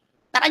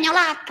 Tara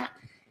nyolatan.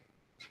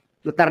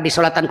 Lutar di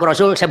solatan ke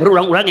Rasul, saya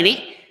berulang-ulang ini.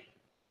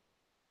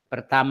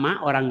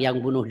 Pertama orang yang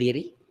bunuh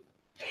diri.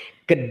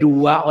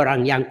 Kedua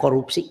orang yang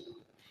korupsi.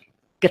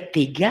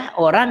 Ketiga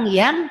orang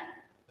yang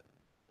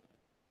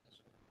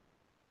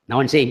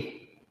naon sing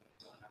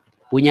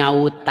punya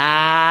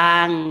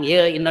utang.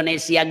 Ya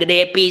Indonesia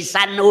gede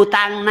pisan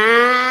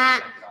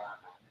utangna.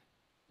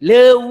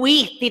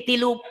 Leuwih ti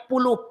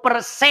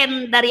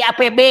 30% dari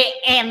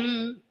APBN.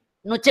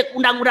 Nu ceuk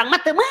undang-undang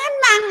mah teu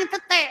meunang eta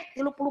teh.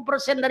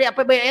 30% dari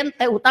APBN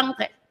teh utang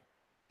teh.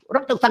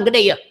 Urang teh utang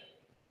gede ya.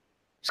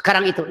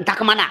 Sekarang itu entah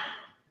kemana.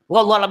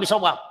 Wallahu a'lam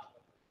bishawab.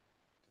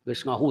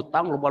 Geus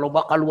ngahutang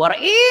loba-loba keluar,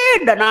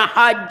 dana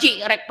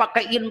haji rek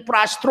pakai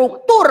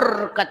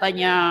infrastruktur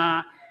katanya.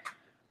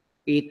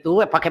 Itu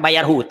pakai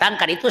bayar hutang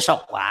kan itu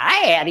sok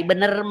wae ari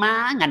bener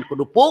mah ngan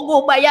kudu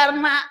puguh bayar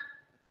mah.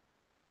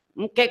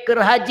 Engke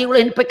keur haji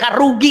ulin PK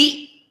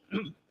rugi.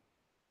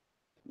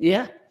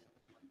 Ya.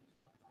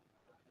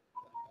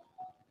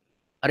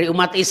 Ari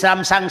umat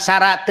Islam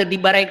sangsara teu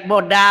dibarek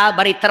modal,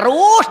 bari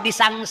terus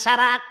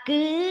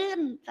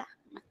disangsarakeun tah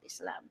umat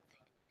Islam.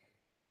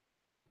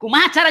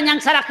 Kumaha cara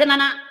nyangsarakeun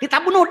anak? Kita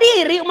bunuh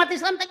diri umat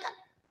Islam teh kan.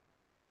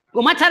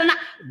 Kumaha carana?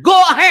 Go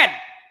ahead.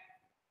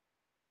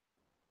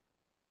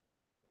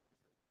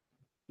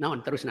 Naon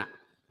terusna?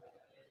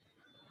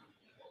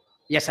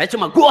 Ya saya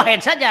cuma go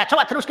ahead saja.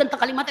 Coba teruskan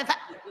kalimat eta.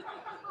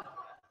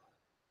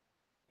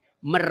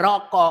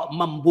 Merokok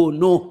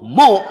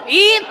membunuhmu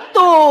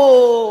itu.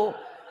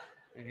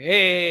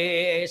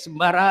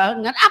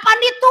 Sembarangan. Apa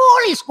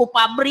ditulis ku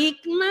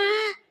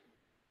pabrikna?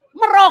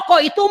 Merokok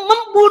itu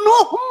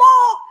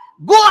membunuhmu.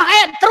 Go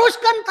ahead,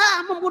 teruskan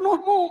tak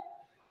membunuhmu.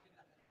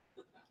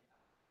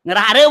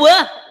 Ngerahare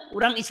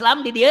orang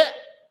Islam di dia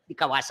di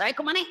kawasan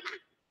kemana?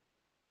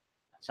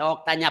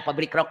 Sok tanya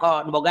pabrik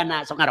rokok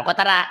bogana sok ngarokok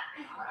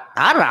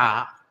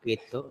tara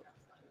gitu.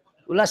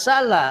 Ulah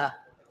salah.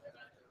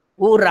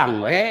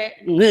 Urang we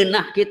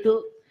ngeunah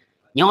gitu.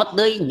 Nyot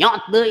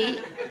deui.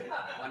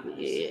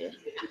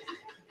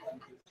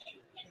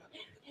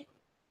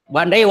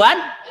 Bandaiwan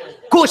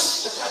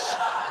kus.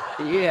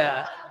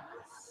 Iya.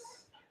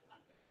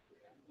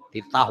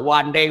 Titah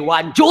one day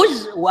one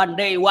jus,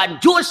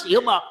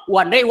 ieu mah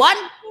one day one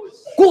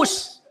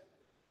kus.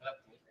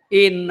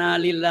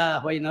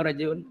 Innalillahi wa inna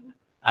rajiun.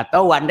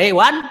 Atau one day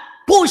one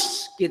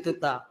push gitu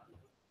ta.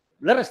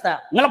 Leres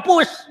ta?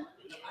 Ngelepus.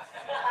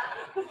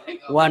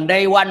 One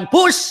day one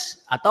push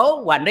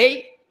atau one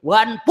day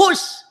one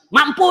push,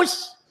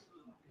 mampus.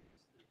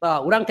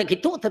 Tah, urang teh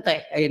kitu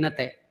teh ayeuna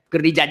teh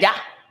keur dijajah.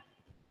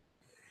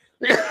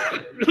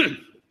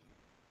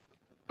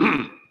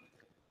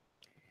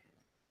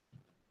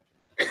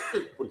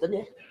 Punten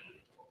ya.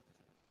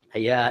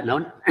 Aya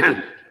naon?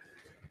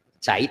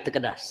 Cai teu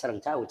kedah sareng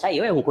cau, cai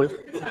we hungkul.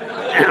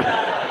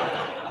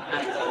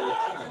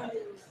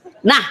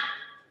 Nah,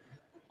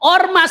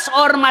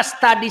 ormas-ormas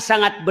tadi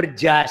sangat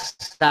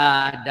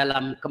berjasa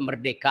dalam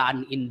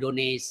kemerdekaan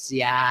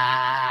Indonesia.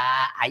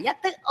 Aya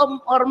teh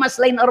ormas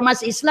lain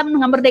ormas Islam nu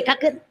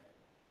ngamerdekakeun.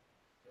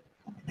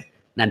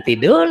 Nanti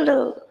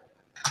dulu.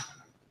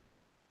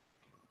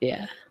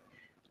 Ya.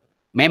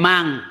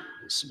 Memang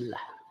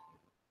bismillah.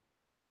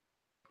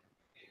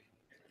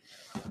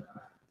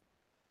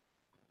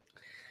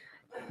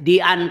 Di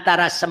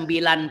antara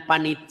 9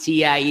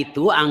 panitia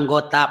itu,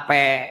 anggota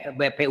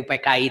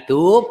BPUPK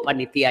itu,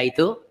 panitia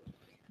itu,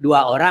 2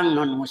 orang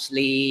non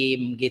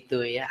muslim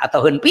gitu ya, atau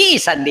heun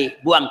pisan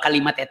dibuang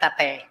kalimat eta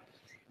teh.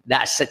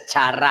 Da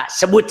secara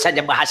sebut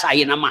saja bahasa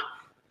ayeuna mah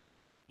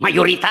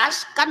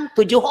mayoritas kan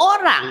 7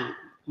 orang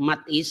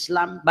umat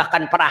Islam,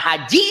 bahkan para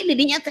haji di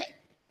dinya teh.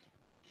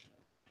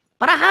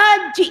 Para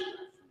haji.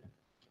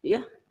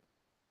 Ya.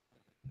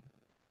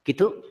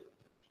 Gitu.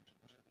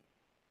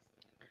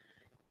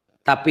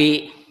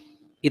 Tapi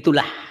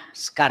itulah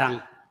sekarang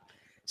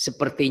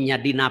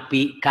sepertinya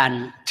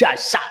dinafikan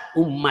jasa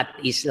umat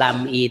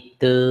Islam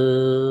itu.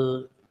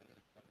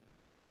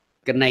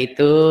 Karena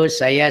itu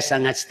saya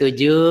sangat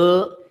setuju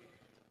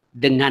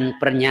dengan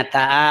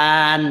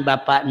pernyataan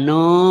Bapak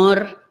Nur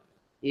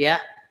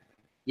ya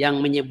yang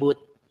menyebut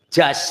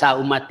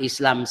jasa umat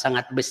Islam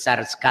sangat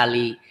besar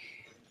sekali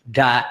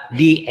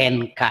di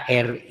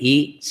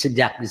NKRI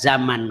sejak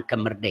zaman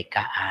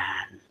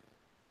kemerdekaan.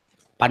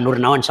 Pak Nur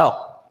naon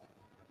sok?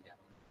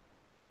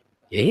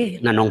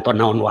 Nonton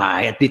naon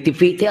wae di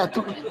TV teh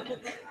atuh.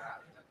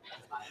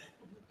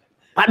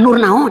 Pak Nur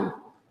naon?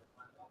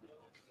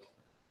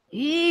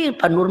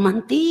 Pak Nur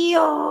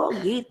Mantio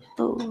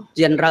gitu.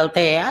 Jenderal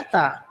teh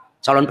eta,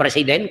 calon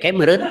presiden kayak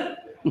meureun.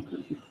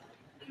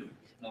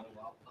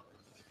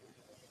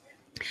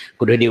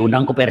 Kudu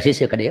diundang ku Persis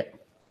ya ka dieu.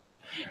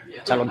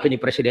 Calon penyi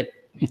presiden.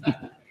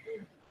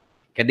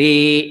 Jadi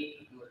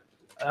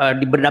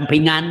di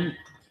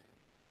berdampingan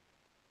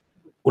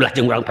ulah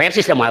jeung urang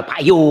Persis teh moal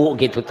payu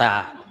gitu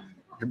ta.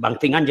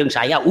 Bangtingan jeung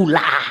saya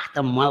ulah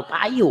teh moal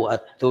payu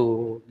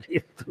atuh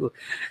gitu.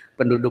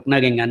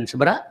 Pendudukna gengan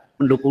sabaraha?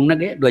 Pendukungna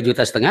ge 2,5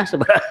 juta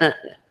sabaraha.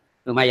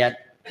 Lumayan.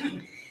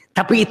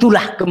 Tapi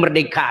itulah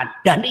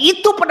kemerdekaan dan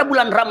itu pada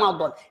bulan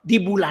Ramadan,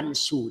 di bulan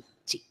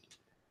suci.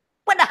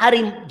 Pada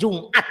hari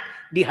Jumat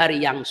di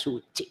hari yang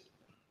suci.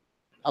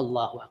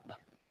 Allahu Akbar.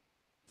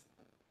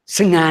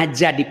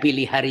 Sengaja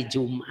dipilih hari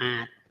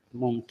Jumat.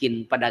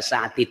 Mungkin pada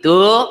saat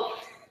itu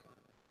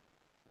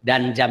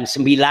dan jam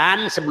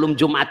 9 sebelum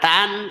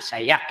Jumatan,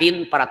 saya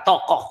yakin para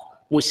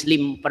tokoh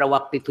Muslim pada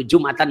waktu itu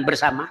Jumatan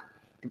bersama.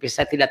 Tapi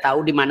saya tidak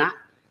tahu di mana,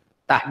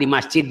 entah di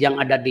masjid yang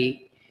ada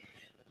di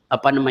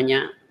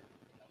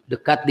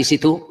dekat di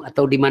situ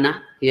atau di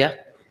mana, ya.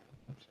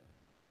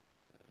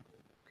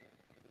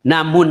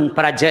 Namun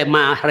para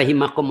jemaah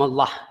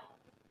rahimakumullah,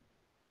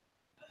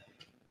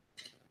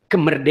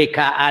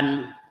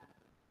 kemerdekaan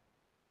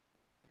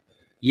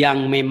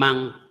yang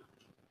memang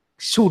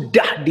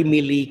sudah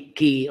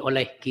dimiliki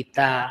oleh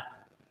kita.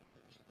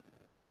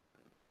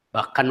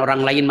 Bahkan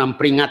orang lain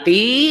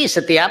memperingati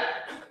setiap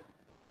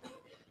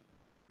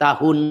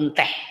tahun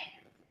teh.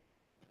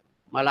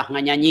 Malah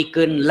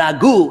nyanyikan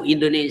lagu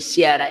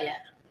Indonesia Raya.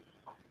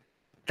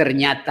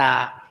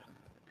 Ternyata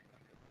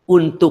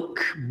untuk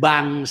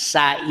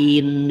bangsa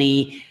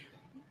ini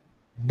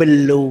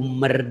belum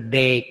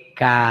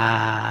merdeka.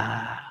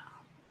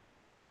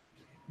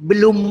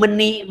 Belum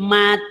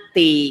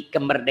menikmati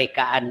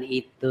kemerdekaan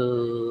itu.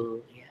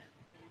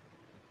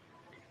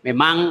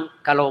 Memang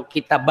kalau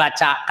kita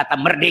baca kata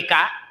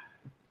merdeka,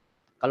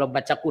 kalau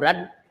baca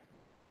Quran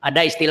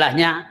ada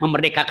istilahnya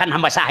memerdekakan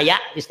hamba sahaya,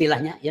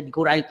 istilahnya ya di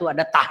Quran itu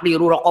ada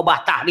tahriru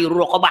raqabah, tahriru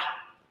raqabah.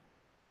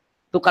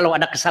 Itu kalau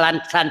ada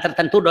kesalahan-kesalahan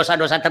tertentu,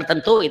 dosa-dosa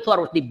tertentu itu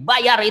harus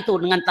dibayar itu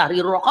dengan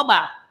tahriru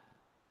raqabah.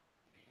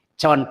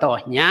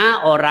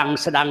 Contohnya orang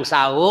sedang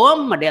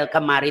saum model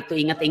kemari itu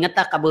inget-inget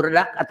tak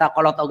kaburdak atau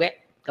kolot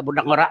oge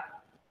kaburdak ngora.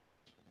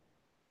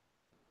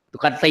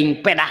 tukang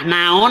ting pedah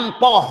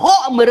naon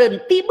poho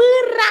merenti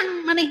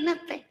berang manehna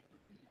teh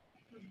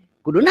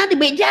kuduna di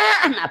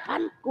bejaan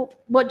apaan ku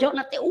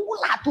bojona teh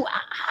ulah tuh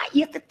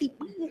ieu teh ti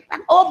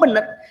berang oh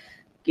bener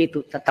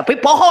gitu tapi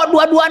poho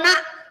dua-duana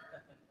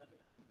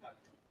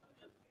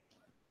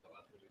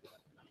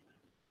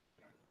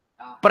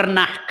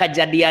pernah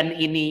kejadian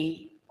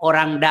ini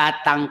orang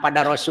datang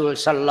pada Rasul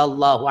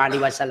sallallahu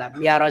alaihi wasallam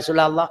ya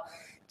Rasulullah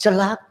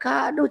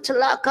celaka aduh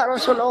celaka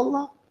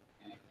Rasulullah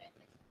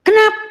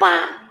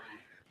kenapa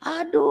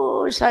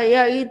aduh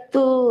saya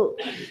itu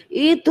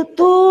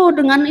tuh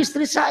dengan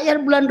istri saya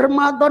bulan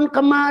Ramadan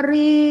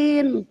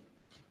kemarin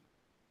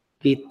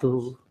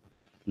gitu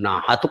nah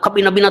atuh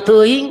kabina-bina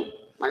teuing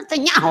mana teh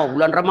nyaho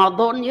bulan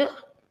Ramadan ya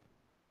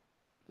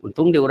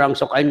untung di orang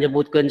sok aing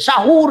nyebutkeun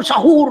sahur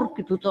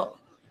gitu tuh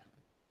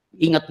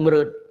ingat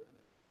meureun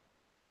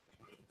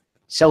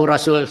sahur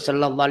Rasul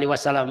sallallahu alaihi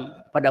wasallam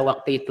pada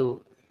waktu itu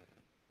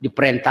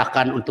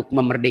diperintahkan untuk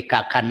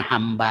memerdekakan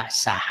hamba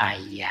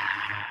sahaya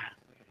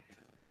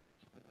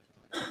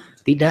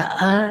tidak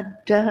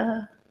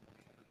ada.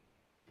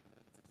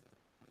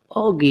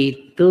 Oh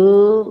gitu.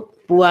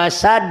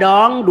 Puasa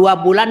dong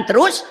 2 bulan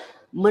terus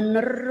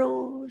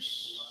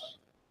menerus.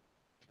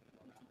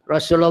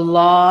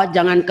 Rasulullah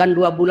jangankan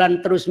 2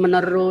 bulan terus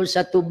menerus,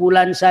 1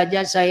 bulan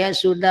saja saya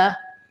sudah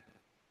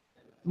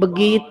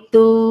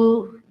begitu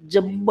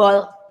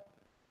jebol.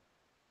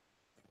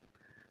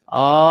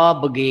 Oh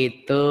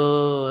begitu.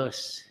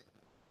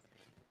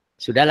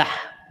 Sudahlah.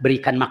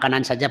 Berikan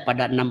makanan saja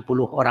pada 60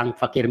 orang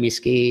fakir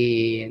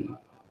miskin.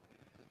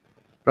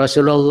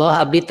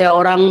 Rasulullah abdi teh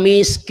orang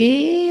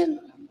miskin.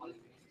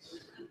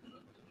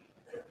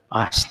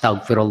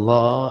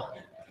 Astagfirullah.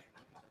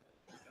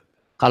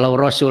 Kalau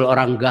Rasul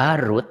orang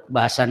Garut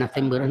bahasana teh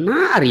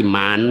beuneu ari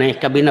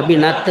maneh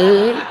kabina-bina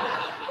teh.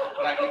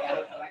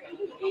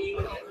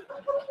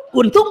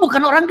 Untung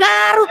bukan orang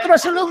Garut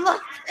Rasulullah.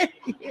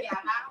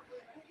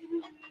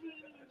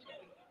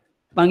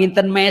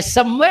 Panginten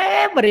mesem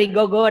we beri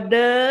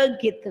gogodeg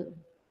gitu.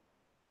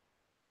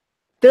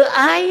 Teu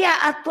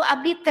aya atuh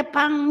abdi teh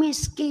pang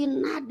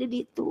miskin di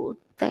ditu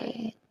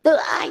teh. Teu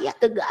aya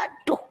teu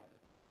gaduh.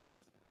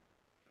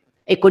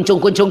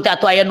 Kuncung-kuncung teh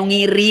atuh aya nu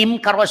ngirim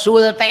ka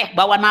Rasul teh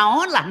bawa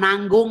naon lah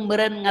nanggung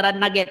meureun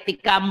ngaranna ge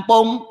ti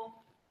kampung.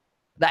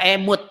 Da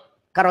emut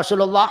ka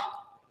Rasulullah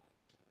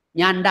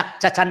nyandak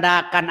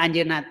cacandakan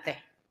anjeunna teh.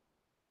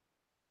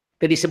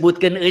 Teu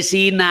disebutkeun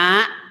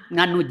eusina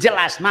nganu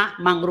jelas mah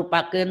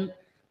mangrupakeun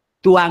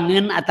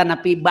tuangan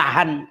atanapi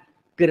bahan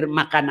keur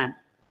makanan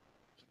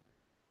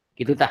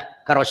gitu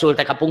tah ka Rasul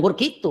teh kapungkur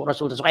kitu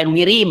Rasul teh sok anu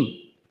ngirim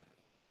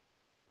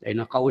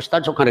ayeuna ka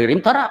ustad sok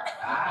ngirim tara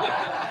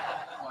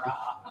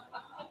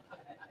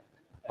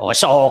oh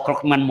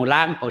sok man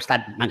mulang ka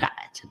ustad mangga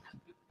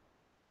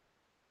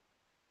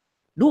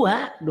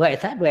dua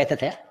eta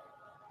teh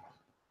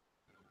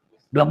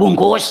 2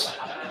 bungkus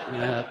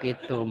ya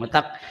gitu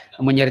metak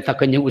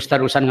menyeritakeun jeung ustad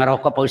urusan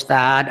ngarokok Pak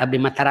Ustad abdi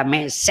mah tara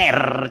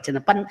meser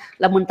cenah pan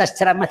lamun tas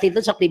ceramah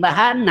itu sok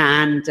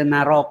dibahanan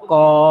cenah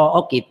rokok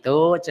oh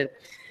gitu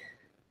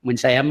mun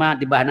saya mah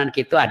dibahanan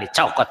kitu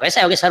dicokot we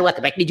saya oge sarua teh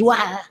baik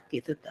dijual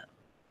gitu tuh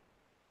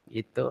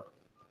gitu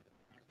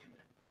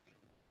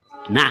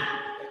nah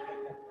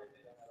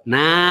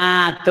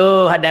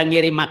tuh ada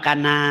ngirim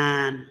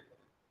makanan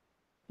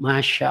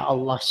Masya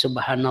Allah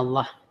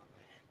subhanallah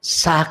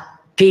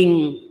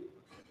saking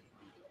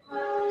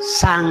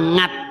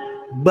sangat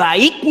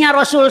baiknya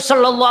Rasul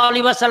sallallahu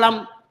alaihi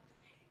wasallam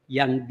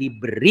yang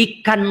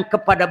diberikan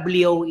kepada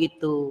beliau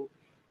itu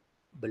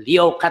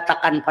beliau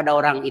katakan pada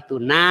orang itu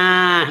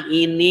nah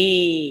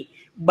ini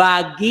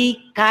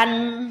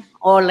bagikan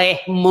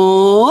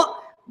olehmu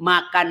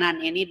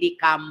makanan ini di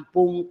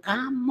kampung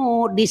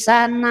kamu di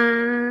sana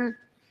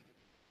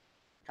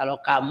kalau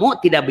kamu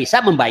tidak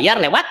bisa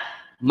membayar lewat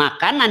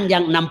makanan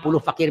yang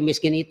 60 fakir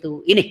miskin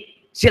itu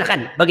ini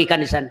silakan bagikan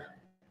di sana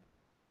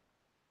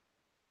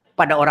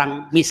pada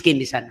orang miskin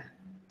di sana.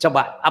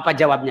 Coba apa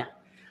jawabnya?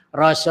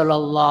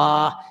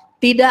 Rasulullah,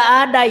 tidak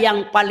ada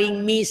yang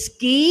paling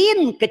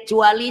miskin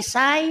kecuali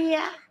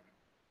saya.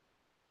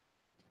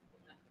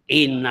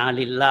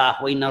 Innalillahi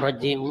wa inna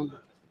raji'un.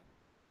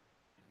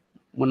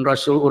 Mun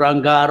Rasul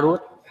urang Garut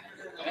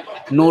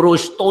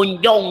nurus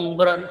tonjong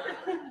beren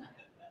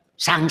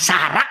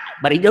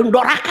sangsara bari jeung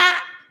doraka.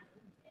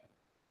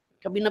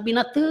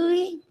 Kabina-bina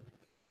teuing.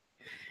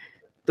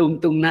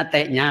 Tungtungna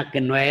teh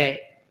nyakeun we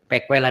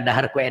pek we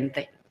ladahar ku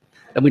ente.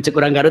 Lamun ceuk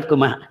urang Garut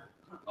kumaha?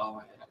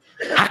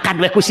 Akan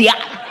we ku sia.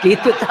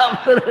 Kitu tah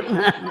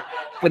beuneunan.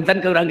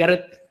 Punten ke urang Garut.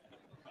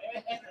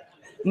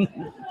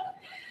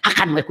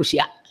 Akan we ku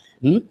sia.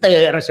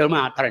 Henteu Rasul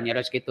mah tar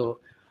nyeros kitu.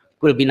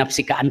 Kul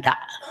binafsika anta.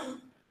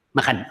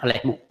 Makan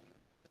olehmu.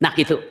 Nah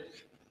gitu.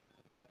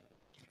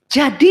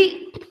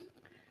 Jadi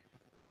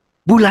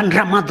bulan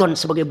Ramadan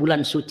sebagai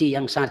bulan suci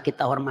yang sangat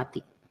kita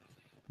hormati.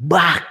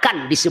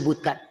 Bahkan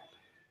disebutkan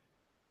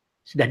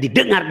sudah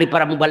didengar di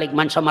para mubalik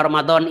man shoma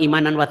Ramadan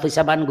imanan wa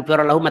ihtisaban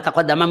ghufira lahu ma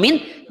taqaddama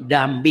min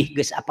dambih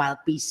geus apal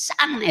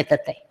pisan eta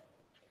teh.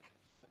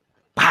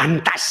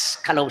 pantas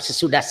kalau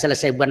sesudah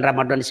selesai bulan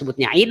Ramadan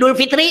disebutnya Idul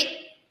Fitri,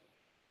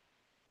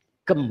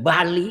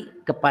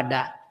 kembali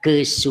kepada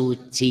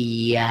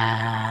kesucian.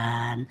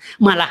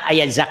 Malah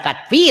ayat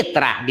zakat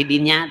fitrah di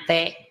dinya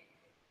teh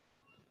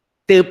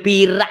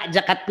tepira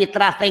zakat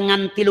fitrah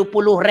dengan 30.000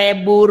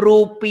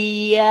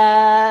 rupiah.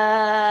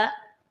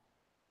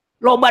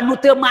 Loba nu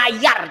teu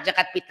mayar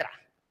zakat fitrah.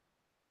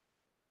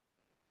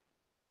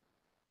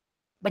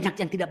 Banyak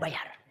yang tidak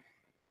bayar.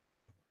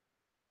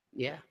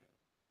 Ya.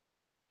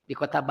 Di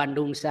kota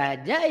Bandung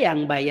saja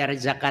yang bayar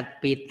zakat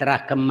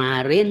fitrah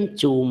kemarin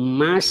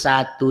cuma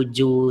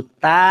 1.700.000.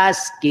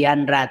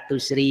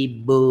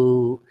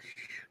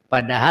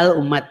 Padahal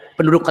umat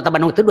penduduk kota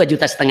Bandung itu 2,5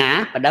 juta.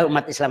 Padahal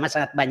umat Islam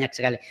sangat banyak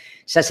sekali.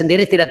 Saya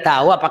sendiri tidak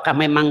tahu apakah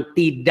memang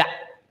tidak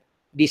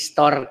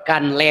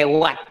distorkan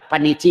lewat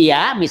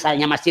panitia,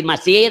 misalnya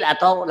masjid-masjid,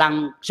 atau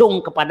langsung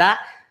kepada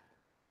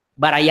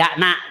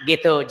barayana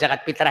gitu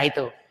zakat fitrah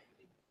itu.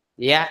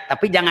 Ya,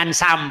 tapi jangan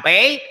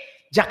sampai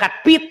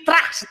zakat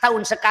fitrah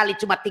setahun sekali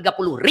cuma 30.000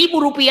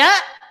 rupiah.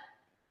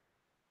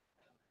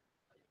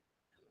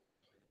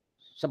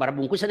 Sabar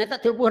bungkusan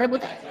eta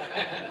 30.000 teh.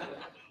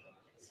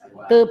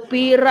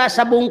 Tepira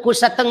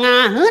sabungkus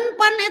satengaheun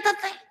pan eta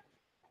teh.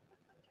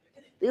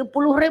 30.000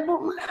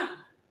 mah.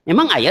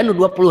 Memang aya nu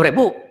 20.000.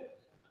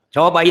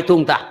 Coba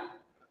hitung tah.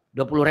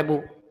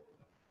 20.000.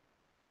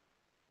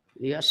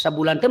 Ya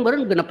sabulan teh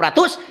meureun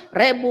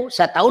 600.000,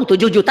 satahun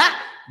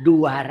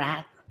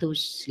 7.200.000. 5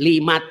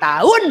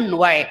 tahun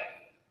wae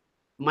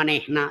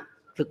manehna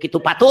teu kitu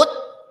patut.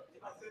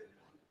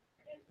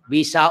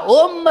 Bisa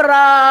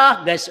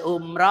umrah, geus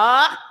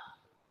umrah.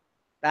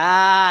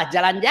 Tah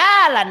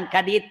jalan-jalan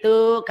ka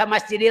ditu ka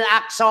Masjidil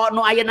Aqsa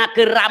nu ayeuna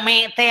keur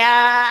rame teh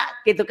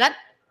gitu kan?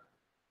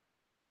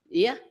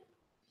 Iya.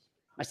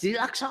 Masjidil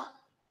Aqsa.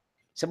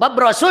 Sebab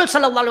Rasul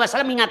sallallahu alaihi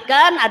wasallam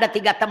mengingatkan ada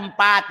 3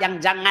 tempat yang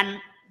jangan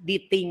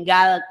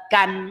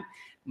ditinggalkan.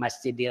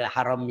 Masjidil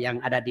Haram yang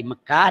ada di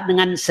Mekah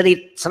dengan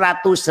 100.000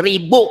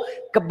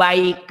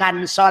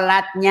 kebaikan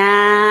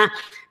sholatnya.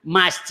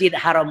 Masjid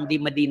Haram di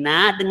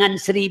Madinah dengan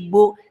 1.000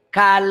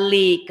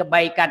 kali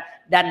kebaikan.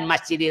 Dan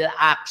Masjidil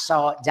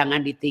Aqsa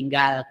jangan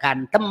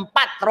ditinggalkan.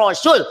 Tempat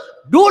Rasul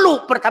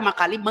dulu pertama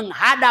kali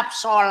menghadap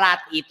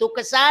sholat itu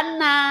ke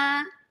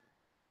sana.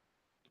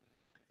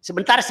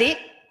 Sebentar sih,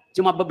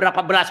 cuma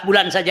beberapa belas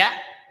bulan saja.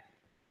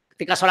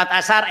 Ketika sholat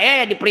asar,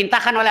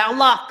 diperintahkan oleh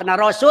Allah. Karena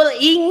Rasul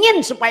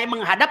ingin supaya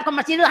menghadap ke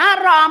Masjidil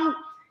Haram.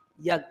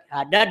 Ya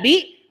ada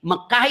di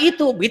Mekah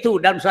itu. Begitu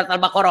dalam surat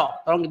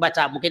Al-Baqarah. Tolong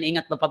dibaca, mungkin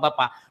ingat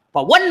bapak-bapak.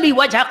 Fawalli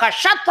wajhaka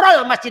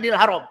syatrul Masjidil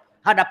Haram.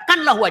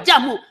 Hadapkanlah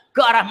wajahmu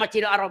ke arah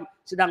Masjidil Haram.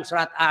 Sedang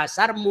sholat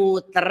asar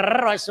muter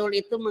Rasul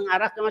itu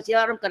mengarah ke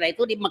Masjidil Haram. Karena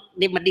itu di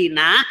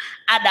Madinah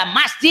ada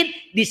masjid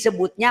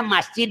disebutnya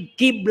Masjid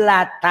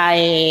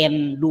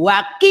Kiblatain.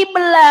 2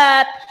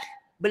 kiblat.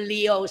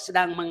 Beliau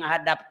sedang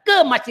menghadap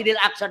ke Masjidil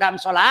Aqsa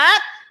dalam sholat,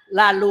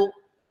 lalu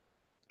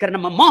karena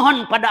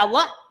memohon pada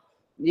Allah,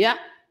 ya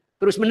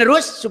terus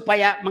menerus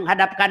supaya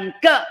menghadapkan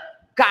ke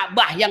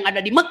Ka'bah yang ada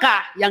di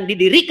Mekah yang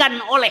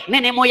didirikan oleh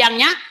nenek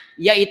moyangnya,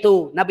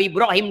 yaitu Nabi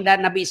Ibrahim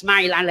dan Nabi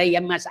Ismail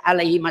alaihi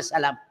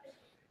wassalam.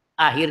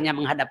 Akhirnya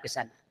menghadap ke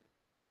sana.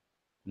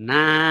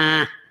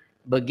 Nah,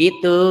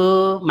 begitu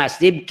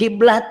Masjid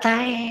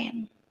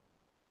Kiblatain.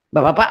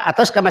 Bapak-bapak,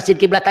 atos ke Masjid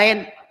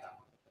Kiblatain.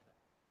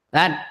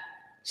 Dan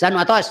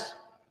sanu atos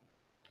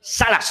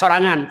salah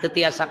sorangan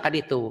tetiasa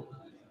kaditu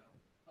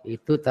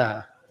itu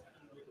tah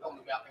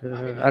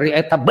ari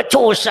eta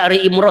becus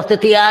ari imroh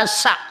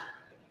tetiasa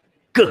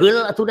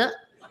keheul atuh da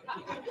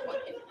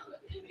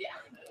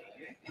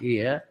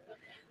iya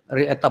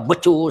ari eta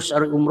becus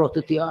ari umroh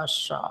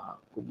tetiasa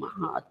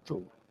kumaha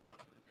atuh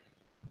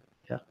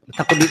ya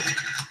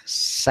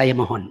saya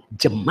mohon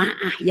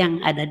jemaah yang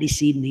ada di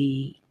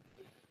sini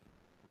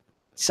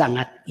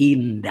sangat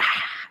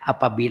indah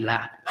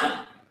apabila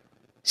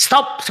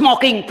stop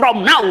smoking from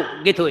now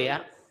gitu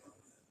ya.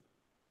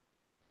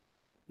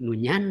 Nu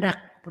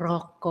nyandak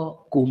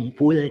rokok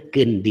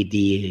kumpulkeun di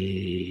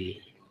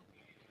dieu.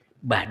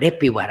 Bade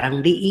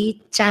piwarang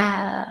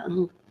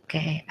diicang.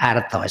 Oke,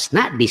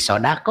 artosna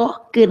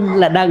disodakohkeun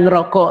ladang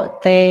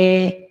rokok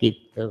teh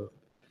gitu.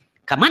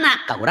 Ka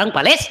mana? Ka urang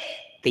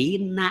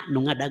Palestina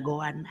nu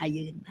ngadagoan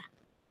ayeuna.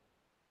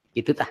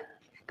 Gitu tah.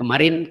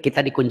 Kemarin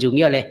kita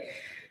dikunjungi oleh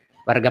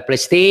warga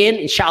Palestina,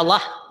 insya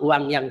Allah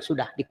uang yang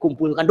sudah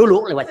dikumpulkan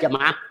dulu lewat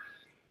jamaah,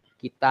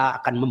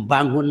 kita akan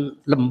membangun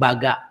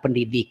lembaga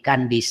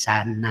pendidikan di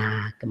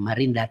sana.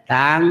 Kemarin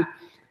datang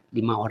 5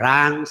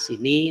 orang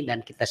sini dan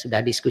kita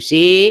sudah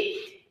diskusi,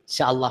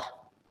 insya Allah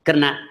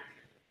karena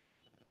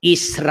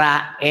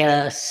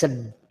Israel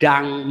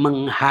sedang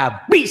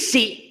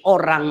menghabisi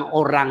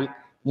orang-orang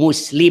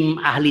Muslim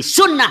ahli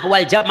sunnah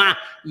wal jamaah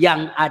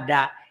yang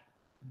ada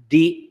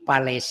di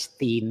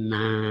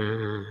Palestina.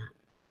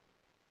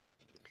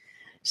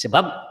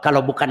 Sebab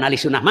kalau bukan ahli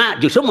sunnah mah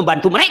justru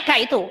membantu mereka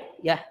itu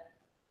ya.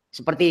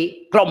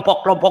 Seperti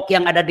kelompok-kelompok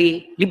yang ada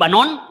di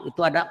Libanon, itu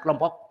ada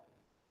kelompok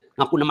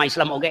ngaku nama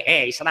Islam oke,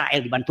 Israel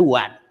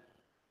dibantuan.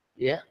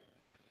 Ya.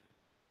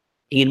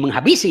 Ingin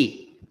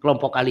menghabisi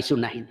kelompok ahli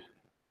sunnah ini.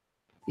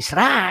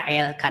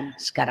 Israel kan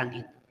sekarang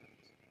ini.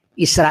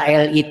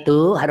 Israel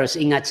itu harus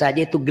ingat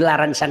saja itu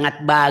gelaran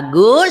sangat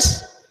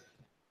bagus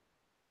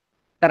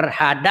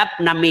terhadap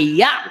Nabi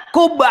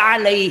Yakub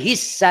alaihi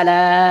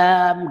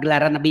salam.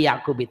 Gelaran Nabi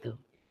Yakub itu.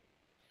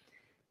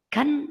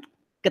 Kan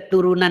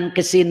keturunan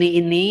kesini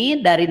ini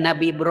dari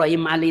Nabi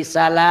Ibrahim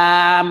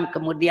alaihissalam,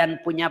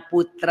 kemudian punya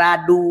putra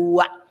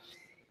 2.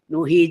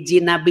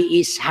 Nuhiji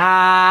Nabi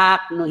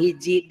Ishak,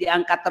 nuhiji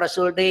diangkat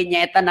Rasul de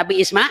nyaeta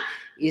Nabi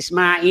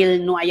Ismail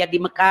nu aya di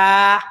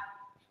Mekah,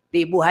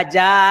 ti Ibu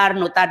Hajar,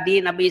 nu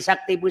tadi Nabi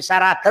Ishak, ti Ibu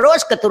Sarah,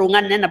 terus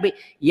keturunannya Nabi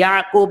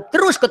Yakub,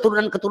 terus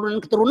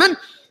keturunan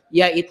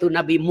yaitu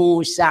Nabi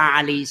Musa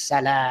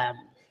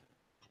alaihissalam.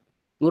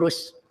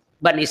 Ngurus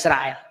Bani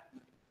Israel.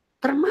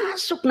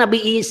 Termasuk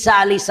Nabi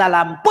Isa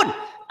alaihissalam pun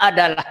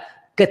adalah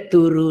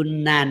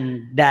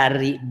keturunan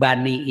dari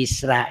Bani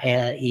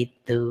Israel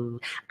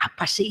itu.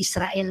 Apa sih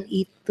Israel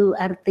itu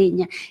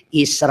artinya?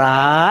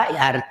 Isra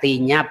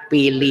artinya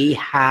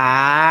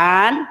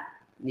pilihan,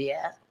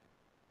 ya.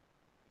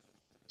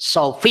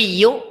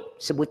 Sofiyu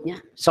sebutnya,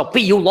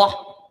 Sofiyullah.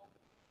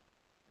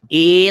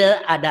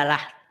 Il adalah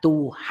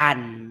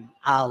Tuhan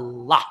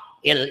Allah.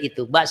 Il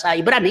itu bahasa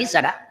Ibrani,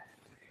 sadar.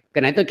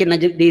 Karena itu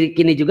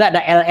kini juga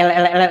ada L.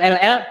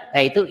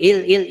 Nah itu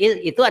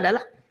il itu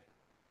adalah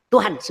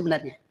Tuhan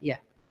sebenarnya. Ya,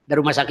 dari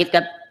rumah sakit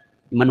kan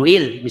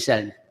Immanuel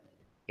misalnya.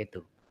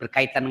 Itu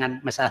berkaitan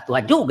dengan masalah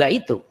Tuhan juga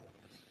itu.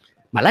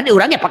 Malah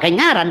diurangnya pakai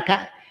ngaran,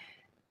 Kak.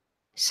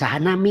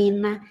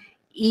 Sanamina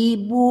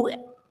Ibu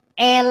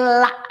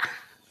Ella.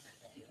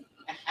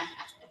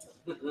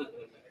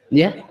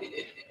 Ya.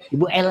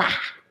 Ibu Ella.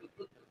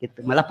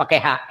 Gitu. Malah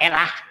pakai H,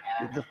 Ella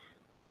gitu.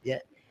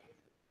 Ya.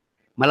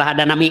 Malah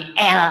ada nami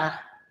L.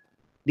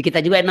 Di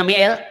kita juga ada nami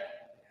L.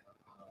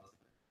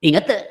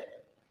 Ingat tuh?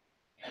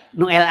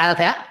 Nu L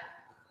teh.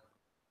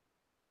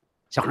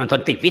 Sok nonton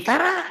TV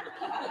tara.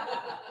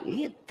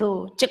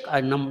 Itu cek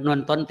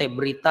nonton teh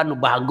berita nu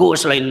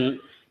bagus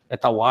lain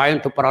eta wae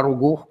teu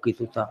pararuguh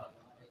gitu ta.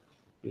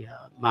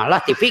 Ya,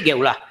 malah TV ge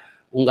ulah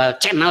unggal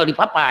channel di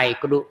papai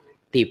kudu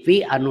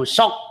TV anu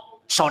sok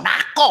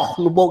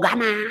sodakoh nu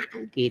bogana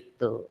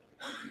gitu.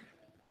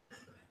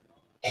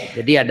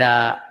 Jadi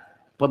ada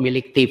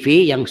pemilik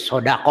TV yang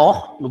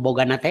sodakoh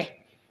nubogana teh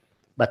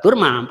batur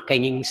mah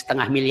kenging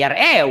 500 miliar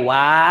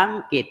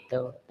ewang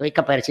gitu. Tapi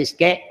ke persis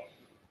ke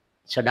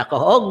sodakoh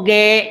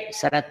oge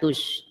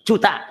 100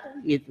 juta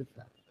gitu.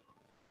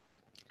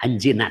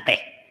 Anjina teh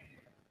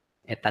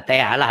eta teh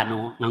lah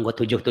nu nganggo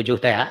 77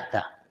 teh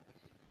tah.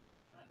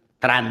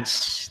 Trans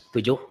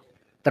 7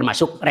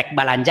 termasuk rek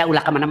balanja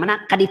ulah ka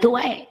mana-mana ka ditu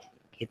wae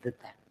gitu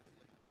tah.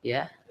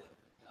 Ya.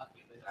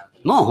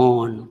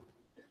 Mohon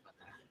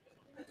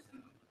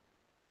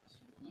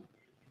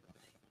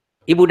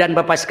Ibu dan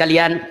Bapak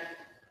sekalian,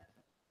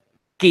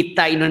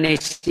 kita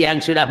Indonesia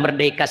yang sudah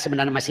merdeka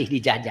sebenarnya masih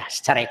dijajah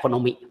secara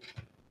ekonomi.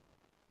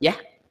 Ya,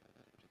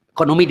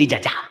 ekonomi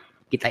dijajah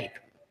kita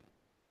itu.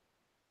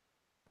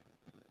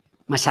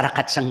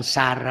 Masyarakat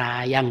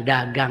sengsara yang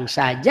dagang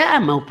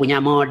saja mau punya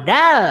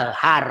modal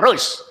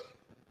harus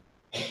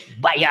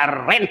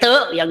bayar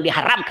rente yang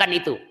diharamkan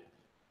itu.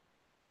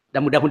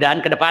 Dan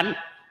mudah-mudahan ke depan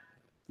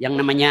yang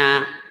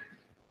namanya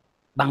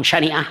bank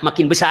syariah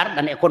makin besar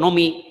dan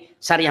ekonomi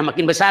syariah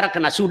makin besar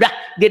karena sudah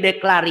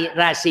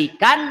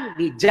dideklarasikan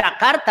di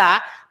Jakarta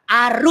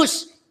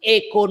arus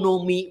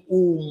ekonomi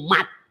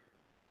umat.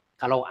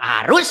 Kalau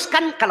arus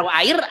kan, kalau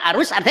air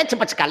arus artinya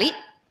cepat sekali.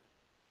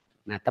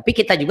 Nah, tapi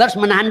kita juga harus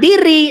menahan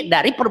diri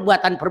dari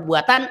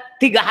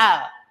perbuatan-perbuatan 3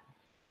 hal.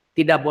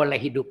 Tidak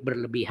boleh hidup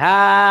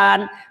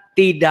berlebihan,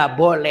 tidak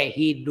boleh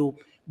hidup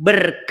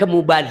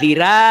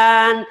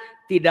berkemubaziran,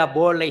 tidak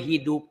boleh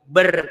hidup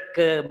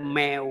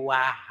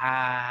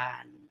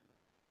berkemewahan.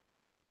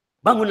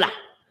 Bangunlah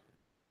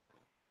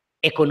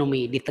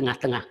ekonomi di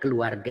tengah-tengah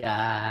keluarga,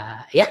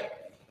 ya.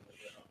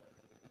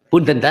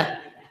 Punten tah.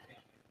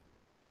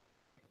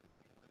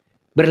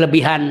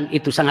 Berlebihan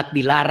itu sangat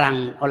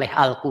dilarang oleh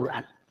Al-Quran.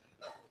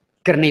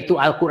 Karena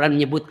itu Al-Quran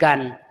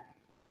menyebutkan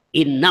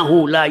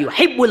innahu la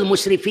yuhibbul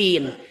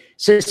musrifin.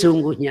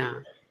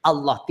 Sesungguhnya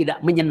Allah tidak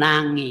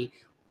menyenangi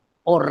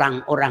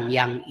orang-orang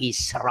yang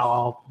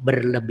israf,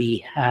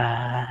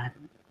 berlebihan.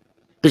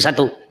 Itu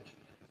satu.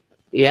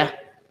 Ya.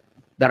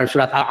 Dalam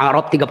surat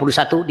Al-A'raf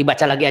 31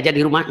 dibaca lagi aja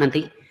di rumah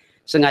nanti.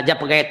 Sengaja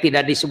pakai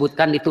tidak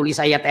disebutkan ditulis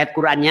ayat-ayat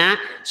Qur'annya,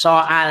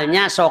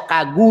 soalnya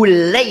soka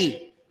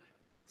gulei.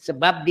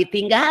 Sebab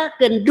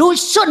ditinggalkan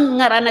dusun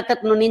ngaranna teh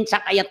nu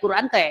nincak ayat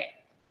Qur'an teh.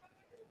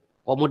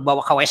 Komud bawa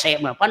ka WC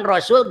mah pan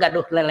Rasul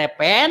gaduh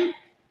lelepen,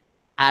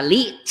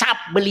 Ali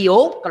cap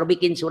beliau kalau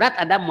bikin surat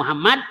ada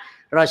Muhammad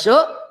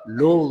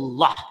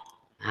Rasulullah.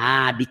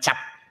 Nah,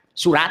 dicap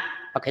surat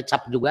pakai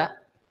cap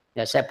juga.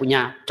 Ya, saya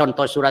punya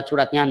contoh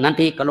surat-suratnya.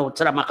 Nanti kalau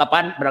ceramah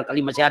kapan,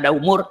 barangkali masih ada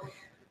umur,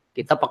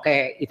 kita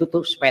pakai itu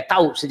tuh supaya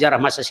tahu sejarah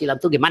masa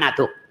silam tuh gimana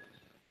tuh.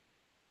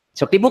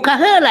 Sok dibuka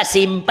heula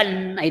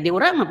simpen. Ini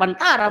orang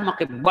pantara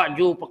pakai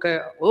baju,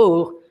 pakai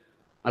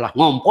malah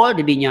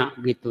ngompol didinya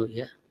gitu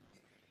ya.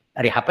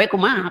 Dari HP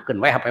kumaha keun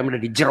we HP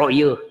udah dijero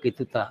ieu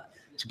gitu ta.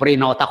 Seperti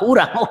otak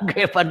urang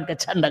oge pan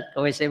kecandak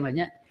ke WC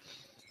nya.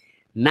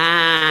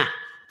 Nah,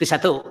 itu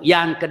satu.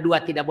 Yang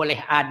kedua, tidak boleh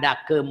ada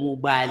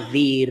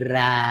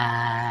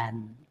kemubadziran.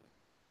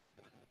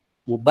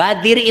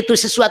 Mubadir itu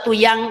sesuatu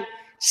yang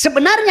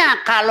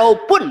sebenarnya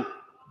kalaupun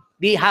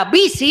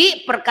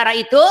dihabisi perkara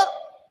itu,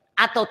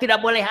 atau tidak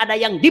boleh ada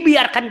yang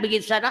dibiarkan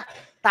begitu saja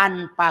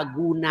tanpa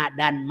guna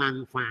dan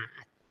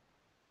manfaat.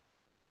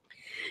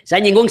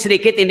 Saya nyinggung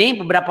sedikit ini,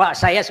 beberapa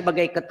saya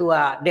sebagai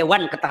ketua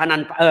Dewan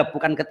Ketahanan,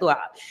 bukan ketua,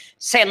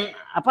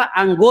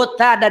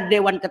 anggota dari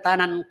Dewan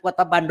Ketahanan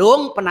Kota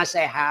Bandung,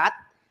 penasehat,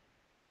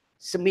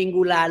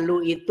 seminggu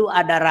lalu itu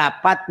ada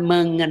rapat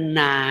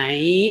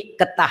mengenai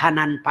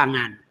ketahanan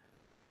pangan.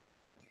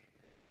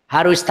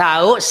 Harus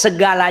tahu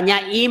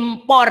segalanya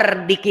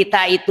impor di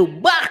kita itu,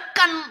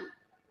 bahkan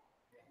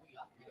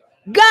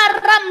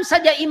garam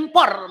saja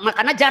impor,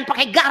 makanya jangan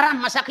pakai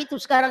garam masak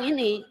itu sekarang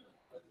ini.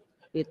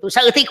 Itu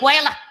saeutik wae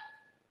lah.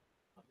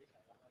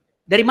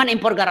 Dari mana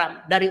impor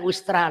garam? Dari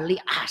Australia.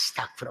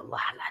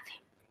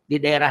 Astagfirullahaladzim. Di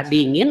daerah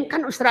dingin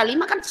kan Australia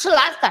mah kan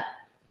selatan.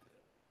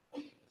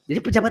 Jadi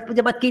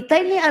pejabat-pejabat kita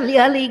ini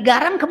ahli-ahli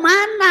garam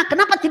kemana?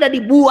 Kenapa tidak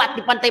dibuat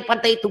di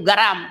pantai-pantai itu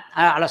garam?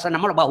 Alasan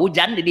nama loba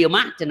hujan di dieu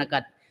mah cenah.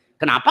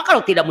 Kenapa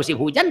kalau tidak musim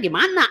hujan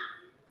gimana?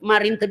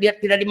 Kemarin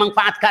tidak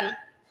dimanfaatkan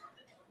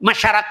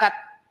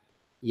masyarakat.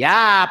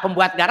 Ya,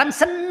 pembuat garam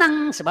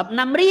senang sebab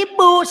 6.000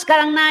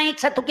 sekarang naik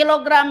 1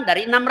 kilogram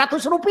dari 600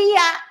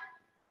 rupiah.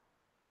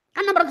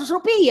 Kan 600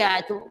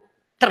 rupiah itu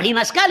terhina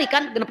sekali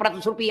kan,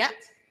 600 rupiah.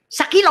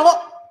 Sakilo,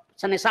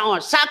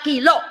 sanesao,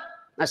 sakilo.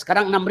 Nah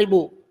sekarang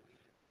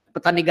 6.000.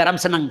 Petani garam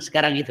senang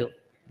sekarang itu.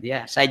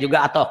 Ya, saya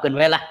juga atohkeun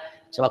we lah.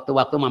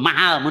 Sewaktu-waktu mah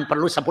mahal, mun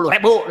perlu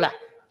 10.000 lah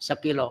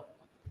sakilo.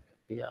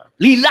 Ya,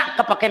 lila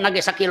kepake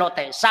nage sakilo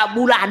teh.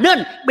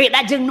 Sabulaneun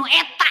beda jeung nu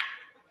eta.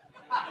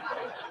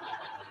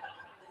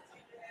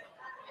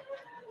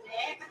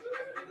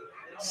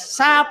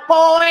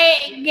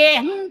 Sapoe ge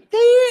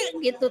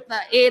henteu gitu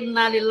ta.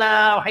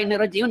 Innalillahi wa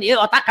inna ilaihi rajiun. Ieu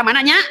otak ka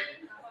mananya?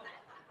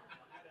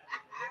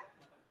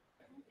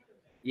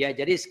 Ya,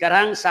 jadi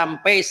sekarang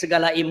sampai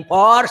segala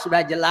impor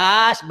sudah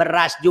jelas,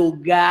 beras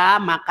juga,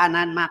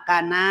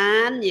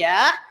 makanan-makanan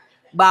ya.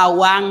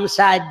 Bawang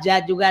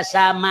saja juga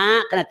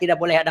sama, karena tidak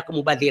boleh ada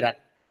kemubadziran.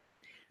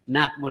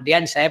 Nah,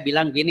 kemudian saya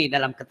bilang gini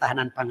dalam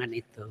ketahanan pangan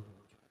itu.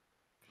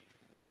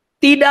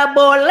 Tidak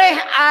boleh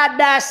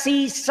ada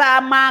sisa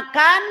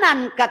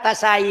makanan, kata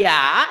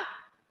saya,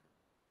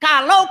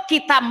 kalau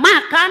kita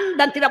makan,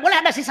 dan tidak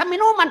boleh ada sisa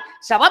minuman.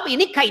 Sebab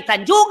ini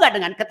kaitan juga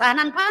dengan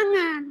ketahanan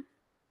pangan.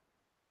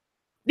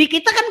 Di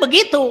kita kan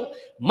begitu.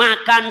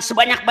 Makan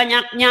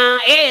sebanyak-banyaknya,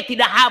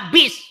 tidak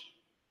habis.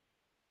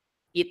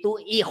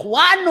 Itu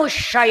ikhwanus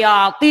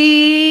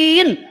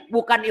syayatin,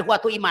 bukan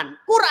ikhwatu iman.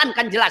 Quran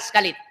kan jelas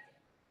sekali.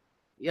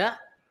 Ya.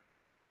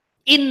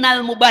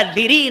 Innal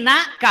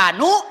mubadzirina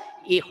kanu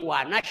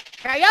ikhwana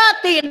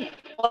syayatin.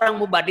 Orang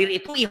mubadir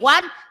itu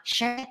ikhwan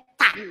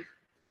setan.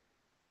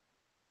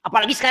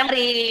 Apalagi sekarang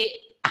hari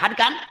Ahad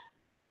kan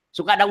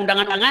suka ada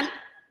undangan-undangan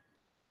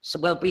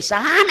sebel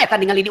pisahan eta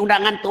ningali di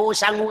undangan tuh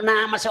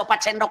sanguna masih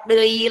 4 sendok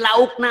deui,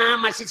 laukna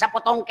masih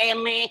sapotong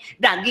kene,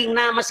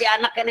 dagingna masih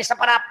anak kene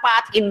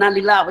saparapat.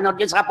 Innalillahi wa inna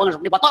ilaihi raji'un.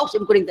 Dipotong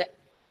sim kuring teh.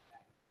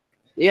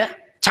 Ya,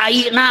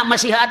 cairna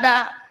masih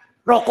ada,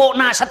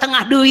 rokokna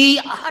setengah deui.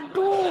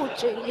 Aduh,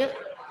 ceuy.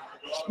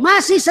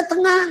 Masih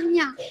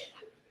setengahnya.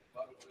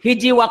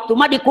 Hiji waktu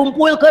mah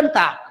dikumpulkeun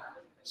tah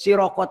si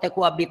rokok teh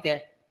ku abdi teh.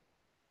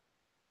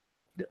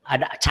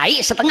 Ada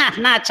cai setengah,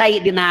 nah cai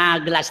dina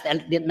gelas,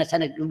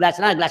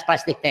 gelas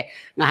plastik teh.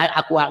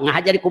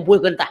 Ngahaja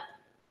dikumpulkeun tah.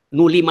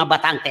 Nu 5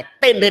 batang teh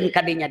teuneun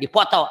kadinya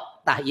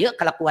dipoto. Tah ieu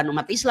kelakuan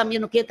umat Islam ieu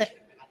nu kieu teh.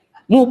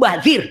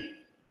 Mubazir.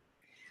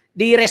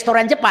 Di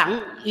restoran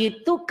Jepang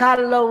itu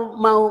kalau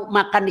mau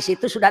makan di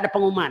situ sudah ada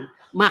pengumuman.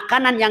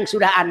 Makanan yang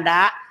sudah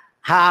Anda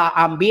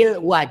ambil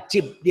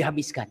wajib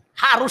dihabiskan.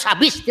 Harus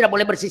habis, tidak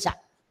boleh bersisa.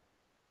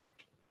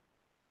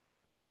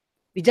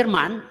 Di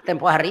Jerman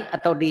tempo hari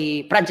atau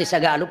di Prancis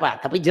agak lupa,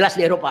 tapi jelas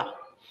di Eropa.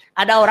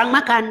 Ada orang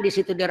makan di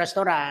situ di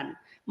restoran,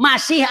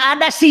 masih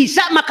ada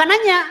sisa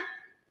makanannya.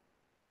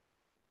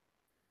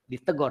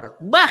 Ditegur,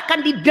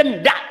 bahkan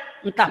didenda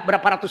entah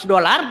berapa ratus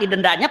dolar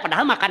didendanya,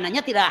 padahal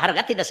makanannya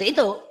harga tidak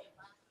seitu.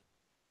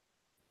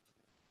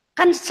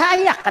 Kan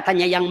saya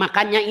katanya yang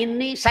makannya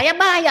ini saya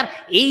bayar.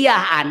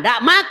 Iya, Anda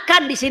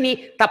makan di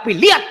sini, tapi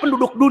lihat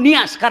penduduk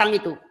dunia sekarang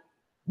itu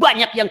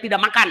banyak yang tidak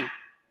makan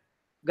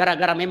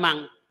gara-gara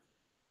memang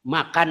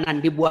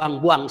makanan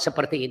dibuang-buang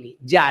seperti ini.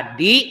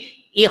 Jadi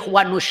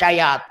ikhwanus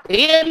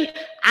syayatin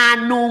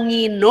anu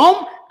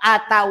nginum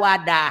atawa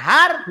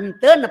dahar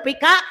henteu nepi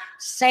ka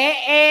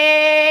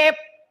seep.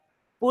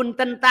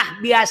 Punten tah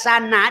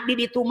biasana di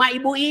ditu mah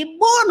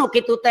ibu-ibu nu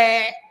kitu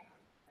teh.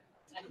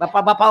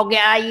 Bapak-bapak oge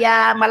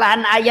aya,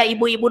 malahan aya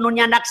ibu-ibu nu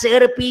nyandak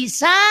seueur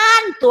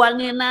pisan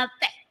tuangeuna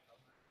teh.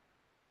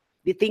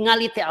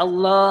 Ditingali teh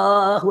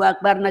Allahu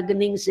Akbar na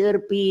geuning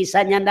seueur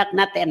pisan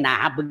nyandakna teh.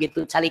 Nah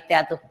begitu calik teh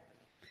atuh.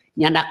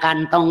 Nyandak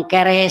kantong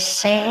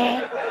kerese.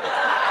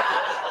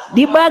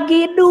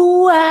 Dibagi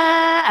dua,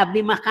 abdi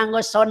mah kanggo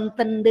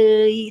sonten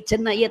deui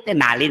cenah ieu teh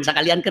nalin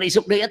sakalian keur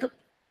isuk deui atuh.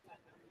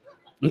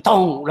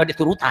 Entong udah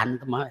diturutan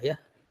mah ya.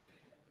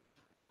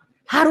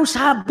 Harus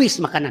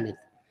habis makanan itu.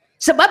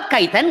 Sebab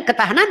kaitan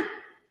ketahanan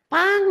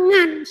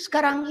pangan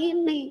sekarang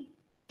ini.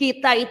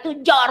 Kita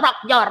itu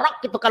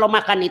jorok-jorok gitu kalau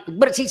makan itu,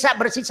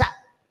 bersisa-bersisa.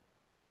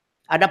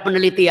 Ada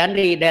penelitian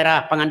di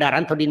daerah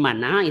Pangandaran atau di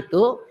mana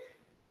itu.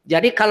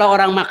 Jadi kalau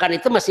orang makan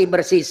itu masih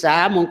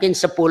bersisa mungkin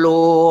 10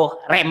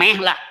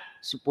 remeh lah.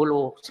 10.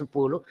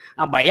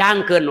 Nah,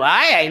 bayangkan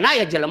wae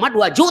ya jelema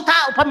 2 juta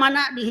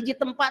upamana di hiji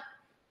tempat.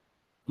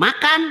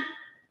 Makan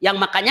yang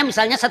makannya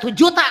misalnya 1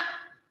 juta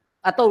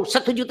atau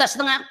 1,5 juta.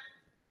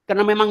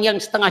 Karena memang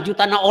yang 1,5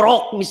 juta na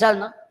orok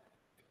misalnya.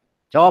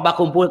 Coba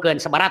kumpulkan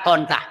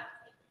sebaraton tah.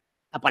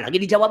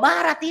 Apalagi di Jawa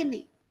Barat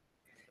ini.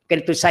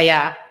 Karena itu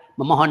saya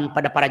memohon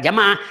pada para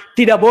jamaah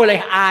tidak boleh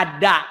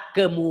ada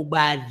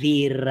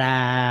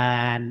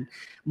kemubaziran.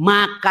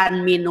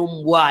 Makan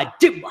minum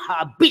wajib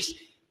habis.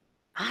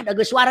 Ada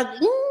geus wareg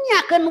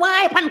nyakeun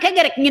wae pan ke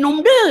gerek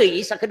minum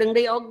deui sakedeung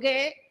deui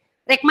oge.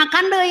 Rek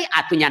makan deui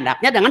atuh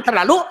nyandapnya dengan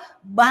terlalu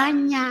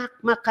banyak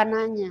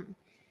makanannya.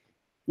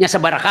 Nya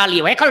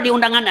sabarakali wae kalau di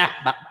undangan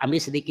ambil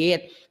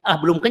sedikit.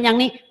 Belum kenyang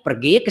nih,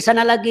 pergi ke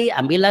sana lagi,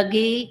 ambil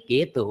lagi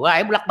gitu. Wae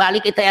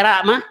bolak-balik itu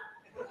era mah.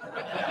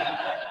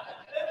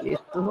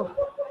 Gitu.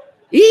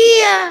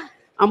 Iya,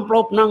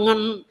 amplop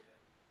nangan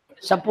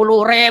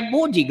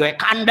 10.000 jiga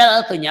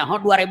kandel tuh nya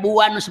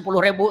 2.000-an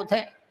 10.000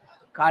 teh.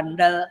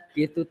 Kandel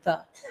gitu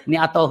ta. Ini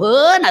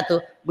atoheun atuh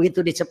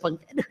begitu dicepeng.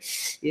 Aduh,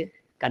 ya,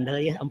 kandel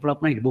ya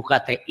amplopnya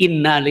dibuka teh.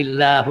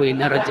 Innalillahi wa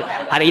inna ilaihi raji'un.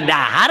 Hari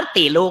dahar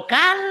 3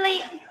 kali.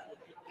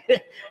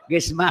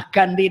 Geus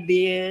makan di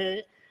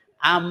dieu.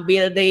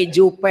 Ambil deh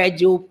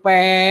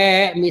jupe-jupe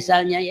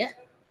misalnya ya.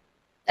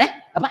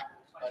 Apa?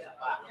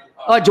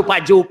 Oh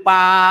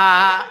jupa-jupa.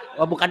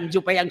 Oh bukan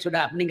jupe yang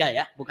sudah meninggal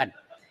ya, bukan.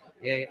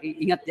 Ya,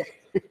 ingat ya.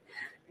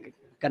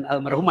 Kan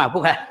almarhumah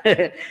bukan.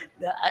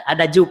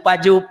 Ada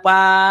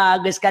jupa-jupa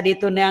geus ka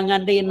ditu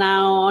neangan di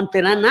naon, teu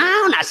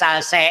naon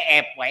asal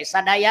seep we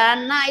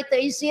sadayana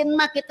itu isin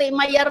mah kitu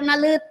mayarna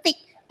leutik.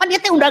 Pan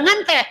ieu teh undangan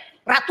teh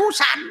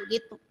ratusan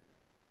gitu.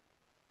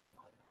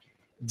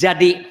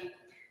 Jadi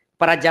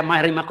para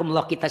jamaah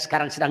rahimakumullah kita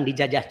sekarang sedang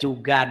dijajah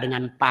juga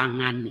dengan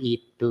pangan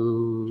itu.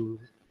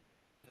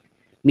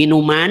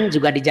 Minuman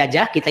juga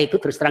dijajah kita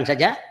itu terus terang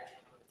saja.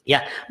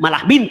 Ya,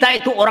 malah minta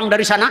itu orang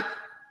dari sana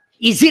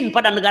izin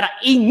pada negara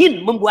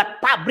ingin membuat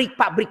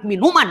pabrik-pabrik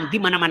minuman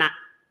di mana-mana.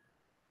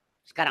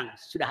 Sekarang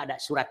sudah ada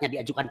suratnya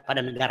diajukan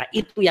pada negara.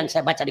 Itu yang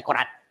saya baca di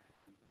koran.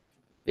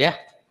 Ya,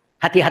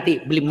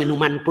 hati-hati beli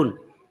minuman pun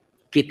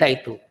kita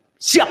itu.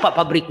 Siapa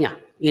pabriknya?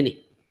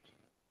 Ini.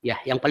 Ya,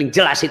 yang paling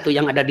jelas itu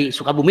yang ada di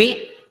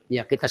Sukabumi.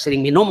 Ya, kita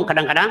sering minum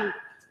kadang-kadang.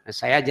 Nah,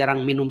 saya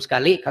jarang minum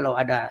sekali. Kalau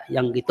ada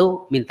yang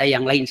gitu, minta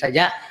yang lain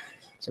saja.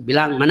 Saya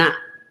bilang, mana?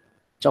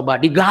 Coba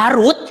di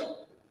Garut,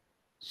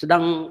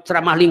 sedang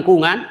ceramah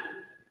lingkungan,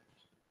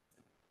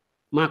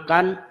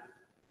 makan,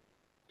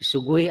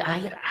 disuguhi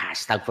air.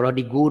 Astagfirullah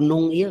di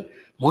gunung, iya.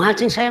 Moal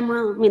cing saya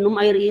mau minum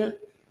air, iya.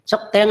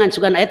 Sok tengan,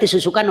 sugan air,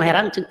 disusukan,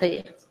 herang, cing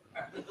teh.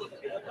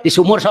 Di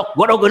sumur, sok,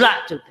 bodoh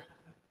gila.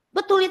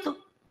 Betul itu.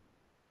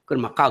 Kun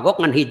mah kagok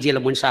ngan hiji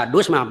lamun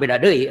sadus mah beda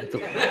deui atuh.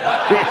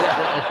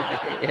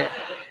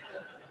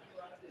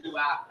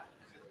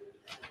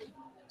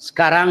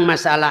 Sekarang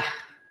masalah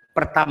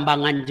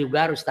pertambangan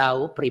juga harus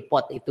tahu,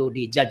 Freeport itu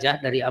dijajah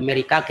dari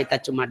Amerika,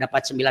 kita cuma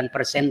dapat 9%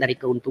 dari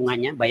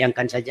keuntungannya,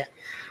 bayangkan saja.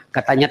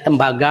 Katanya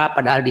tembaga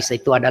padahal di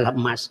situ adalah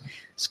emas.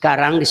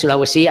 Sekarang di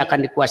Sulawesi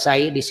akan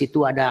dikuasai, di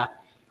situ ada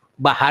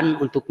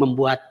bahan untuk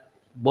membuat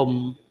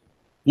bom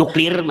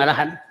nuklir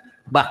malahan.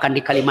 Bahkan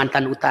di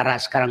Kalimantan Utara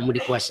sekarang mau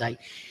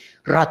dikuasai.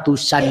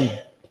 Ratusan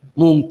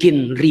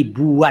mungkin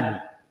ribuan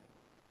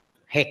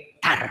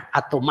hektar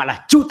atau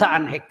malah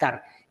jutaan hektar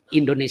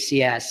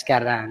Indonesia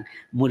sekarang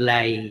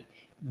mulai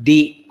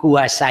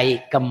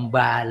dikuasai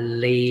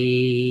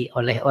kembali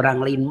oleh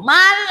orang lain.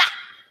 Malah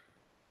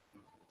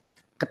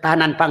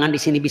ketahanan pangan di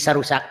sini bisa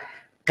rusak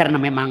karena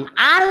memang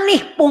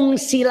alih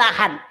fungsi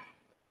lahan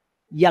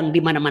yang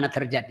di mana-mana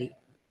terjadi.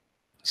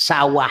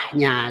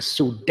 Sawahnya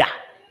sudah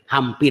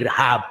hampir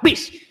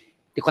habis.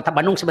 Di Kota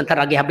Bandung sebentar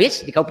lagi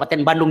habis, di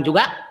Kabupaten Bandung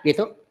juga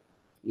gitu.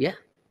 Ya.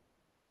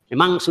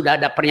 Memang sudah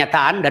ada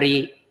pernyataan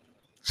dari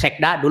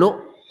Sekda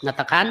dulu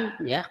mengatakan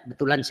ya,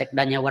 betulan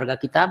Sekdanya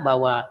warga kita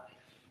bahwa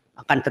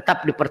akan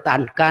tetap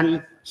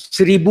dipertahankan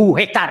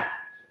 1.000 hektar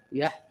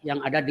ya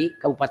yang ada di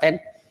Kabupaten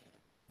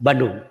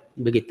Bandung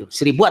begitu.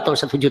 1.000 atau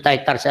 1 juta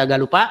hektar saya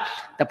agak lupa,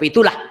 tapi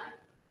itulah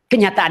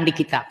kenyataan di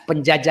kita.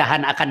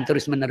 Penjajahan akan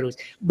terus-menerus,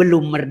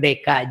 belum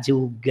merdeka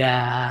juga.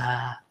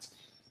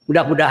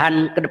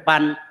 Mudah-mudahan ke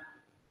depan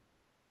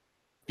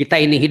kita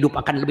ini hidup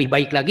akan lebih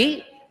baik lagi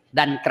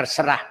dan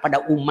terserah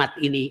pada umat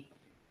ini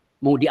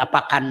mau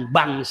diapakan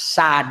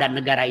bangsa dan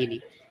negara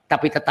ini.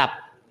 Tapi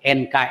tetap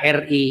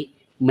NKRI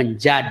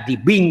menjadi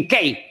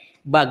bingkai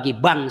bagi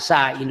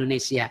bangsa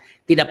Indonesia.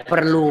 Tidak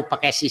perlu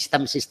pakai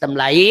sistem-sistem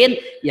lain,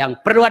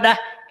 yang perlu ada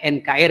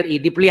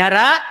NKRI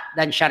dipelihara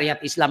dan syariat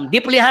Islam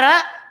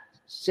dipelihara.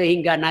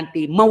 sehingga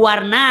nanti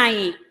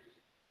mewarnai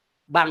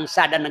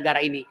bangsa dan negara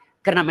ini.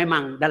 Karena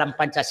memang dalam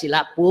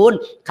Pancasila pun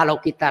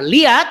kalau kita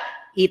lihat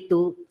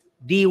itu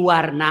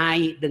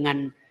diwarnai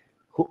dengan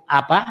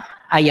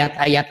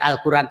ayat-ayat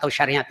Al-Quran atau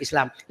syariat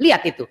Islam.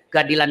 Lihat itu,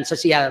 keadilan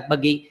sosial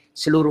bagi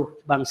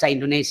seluruh bangsa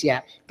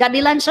Indonesia.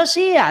 Keadilan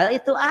sosial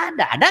itu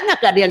ada. Ada nggak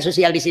keadilan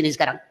sosial di sini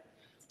sekarang?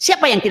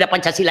 Siapa yang tidak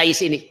Pancasilais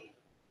ini?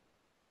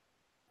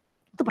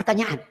 Itu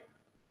pertanyaan.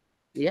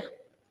 Ya.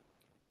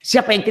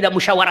 Siapa yang tidak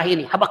musyawarah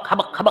ini? Habak.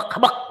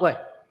 Weh.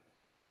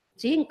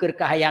 Singkur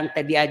kahayang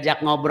teh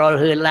diajak ngobrol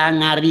heula,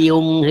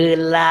 ngariung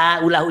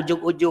heula, ulah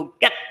ujug-ujug.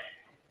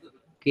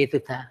 Gitu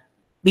ta.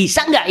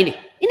 Bisa nggak ini?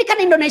 Ini kan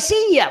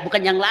Indonesia,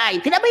 bukan yang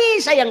lain. Tidak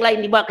bisa yang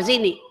lain dibawa ke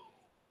sini.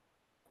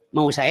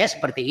 Mau saya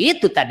seperti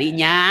itu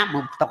tadinya,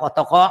 mau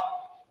tokoh-tokoh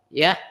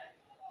ya.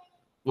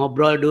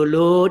 Ngobrol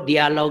dulu,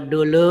 dialog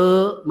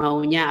dulu,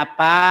 maunya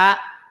apa?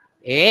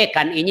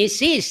 Kan ini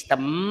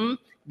sistem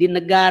di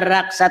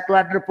negara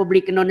Kesatuan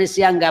Republik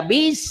Indonesia nggak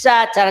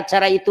bisa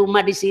cara-cara itu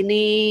mah di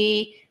sini.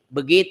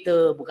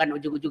 Begitu, bukan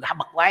ujug-ujug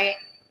habak wae.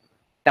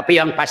 Tapi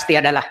yang pasti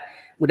adalah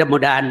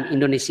mudah-mudahan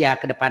Indonesia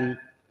ke depan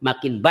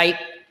makin baik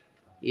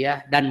ya,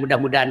 dan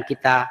mudah-mudahan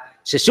kita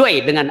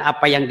sesuai dengan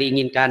apa yang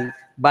diinginkan,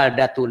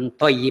 baldatun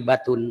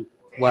thayyibatun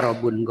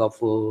warabun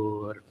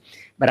ghafur.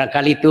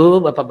 Barangkali itu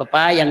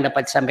Bapak-bapak yang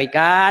dapat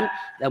disampaikan,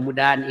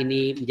 mudah-mudahan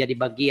ini menjadi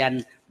bagian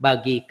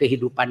bagi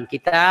kehidupan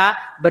kita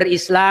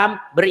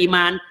berislam,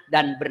 beriman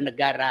dan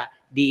bernegara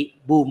di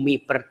bumi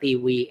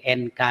pertiwi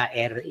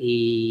NKRI.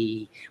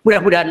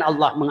 Mudah-mudahan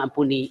Allah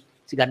mengampuni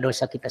segala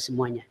dosa kita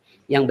semuanya.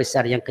 Yang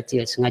besar, yang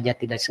kecil, sengaja,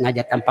 tidak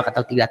sengaja, tampak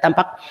atau tidak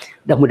tampak.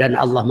 Mudah-mudahan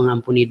Allah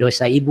mengampuni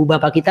dosa ibu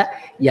bapak kita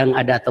yang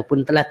ada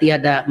ataupun telah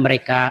tiada.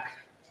 Mereka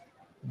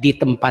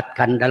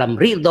ditempatkan dalam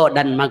ridho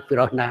dan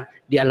magfirahnya,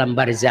 di alam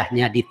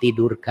barzahnya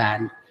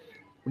ditidurkan.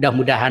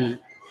 Mudah-mudahan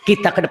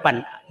kita ke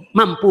depan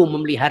mampu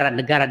memelihara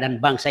negara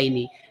dan bangsa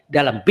ini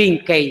dalam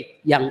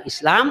bingkai yang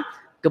Islam.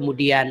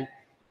 Kemudian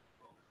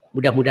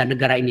mudah-mudahan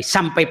negara ini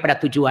sampai pada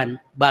tujuan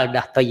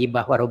baldah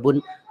thayyibah warabun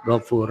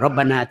ghafur.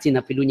 Rabbana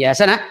atina fid dunya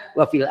hasanah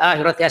wa fil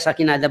akhirati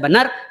hasanah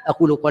adzabannar.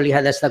 Aqulu qouli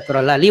hadza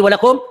astaghfirullah li wa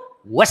lakum.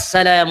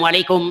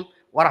 Wassalamualaikum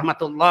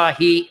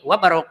warahmatullahi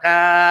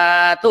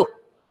wabarakatuh.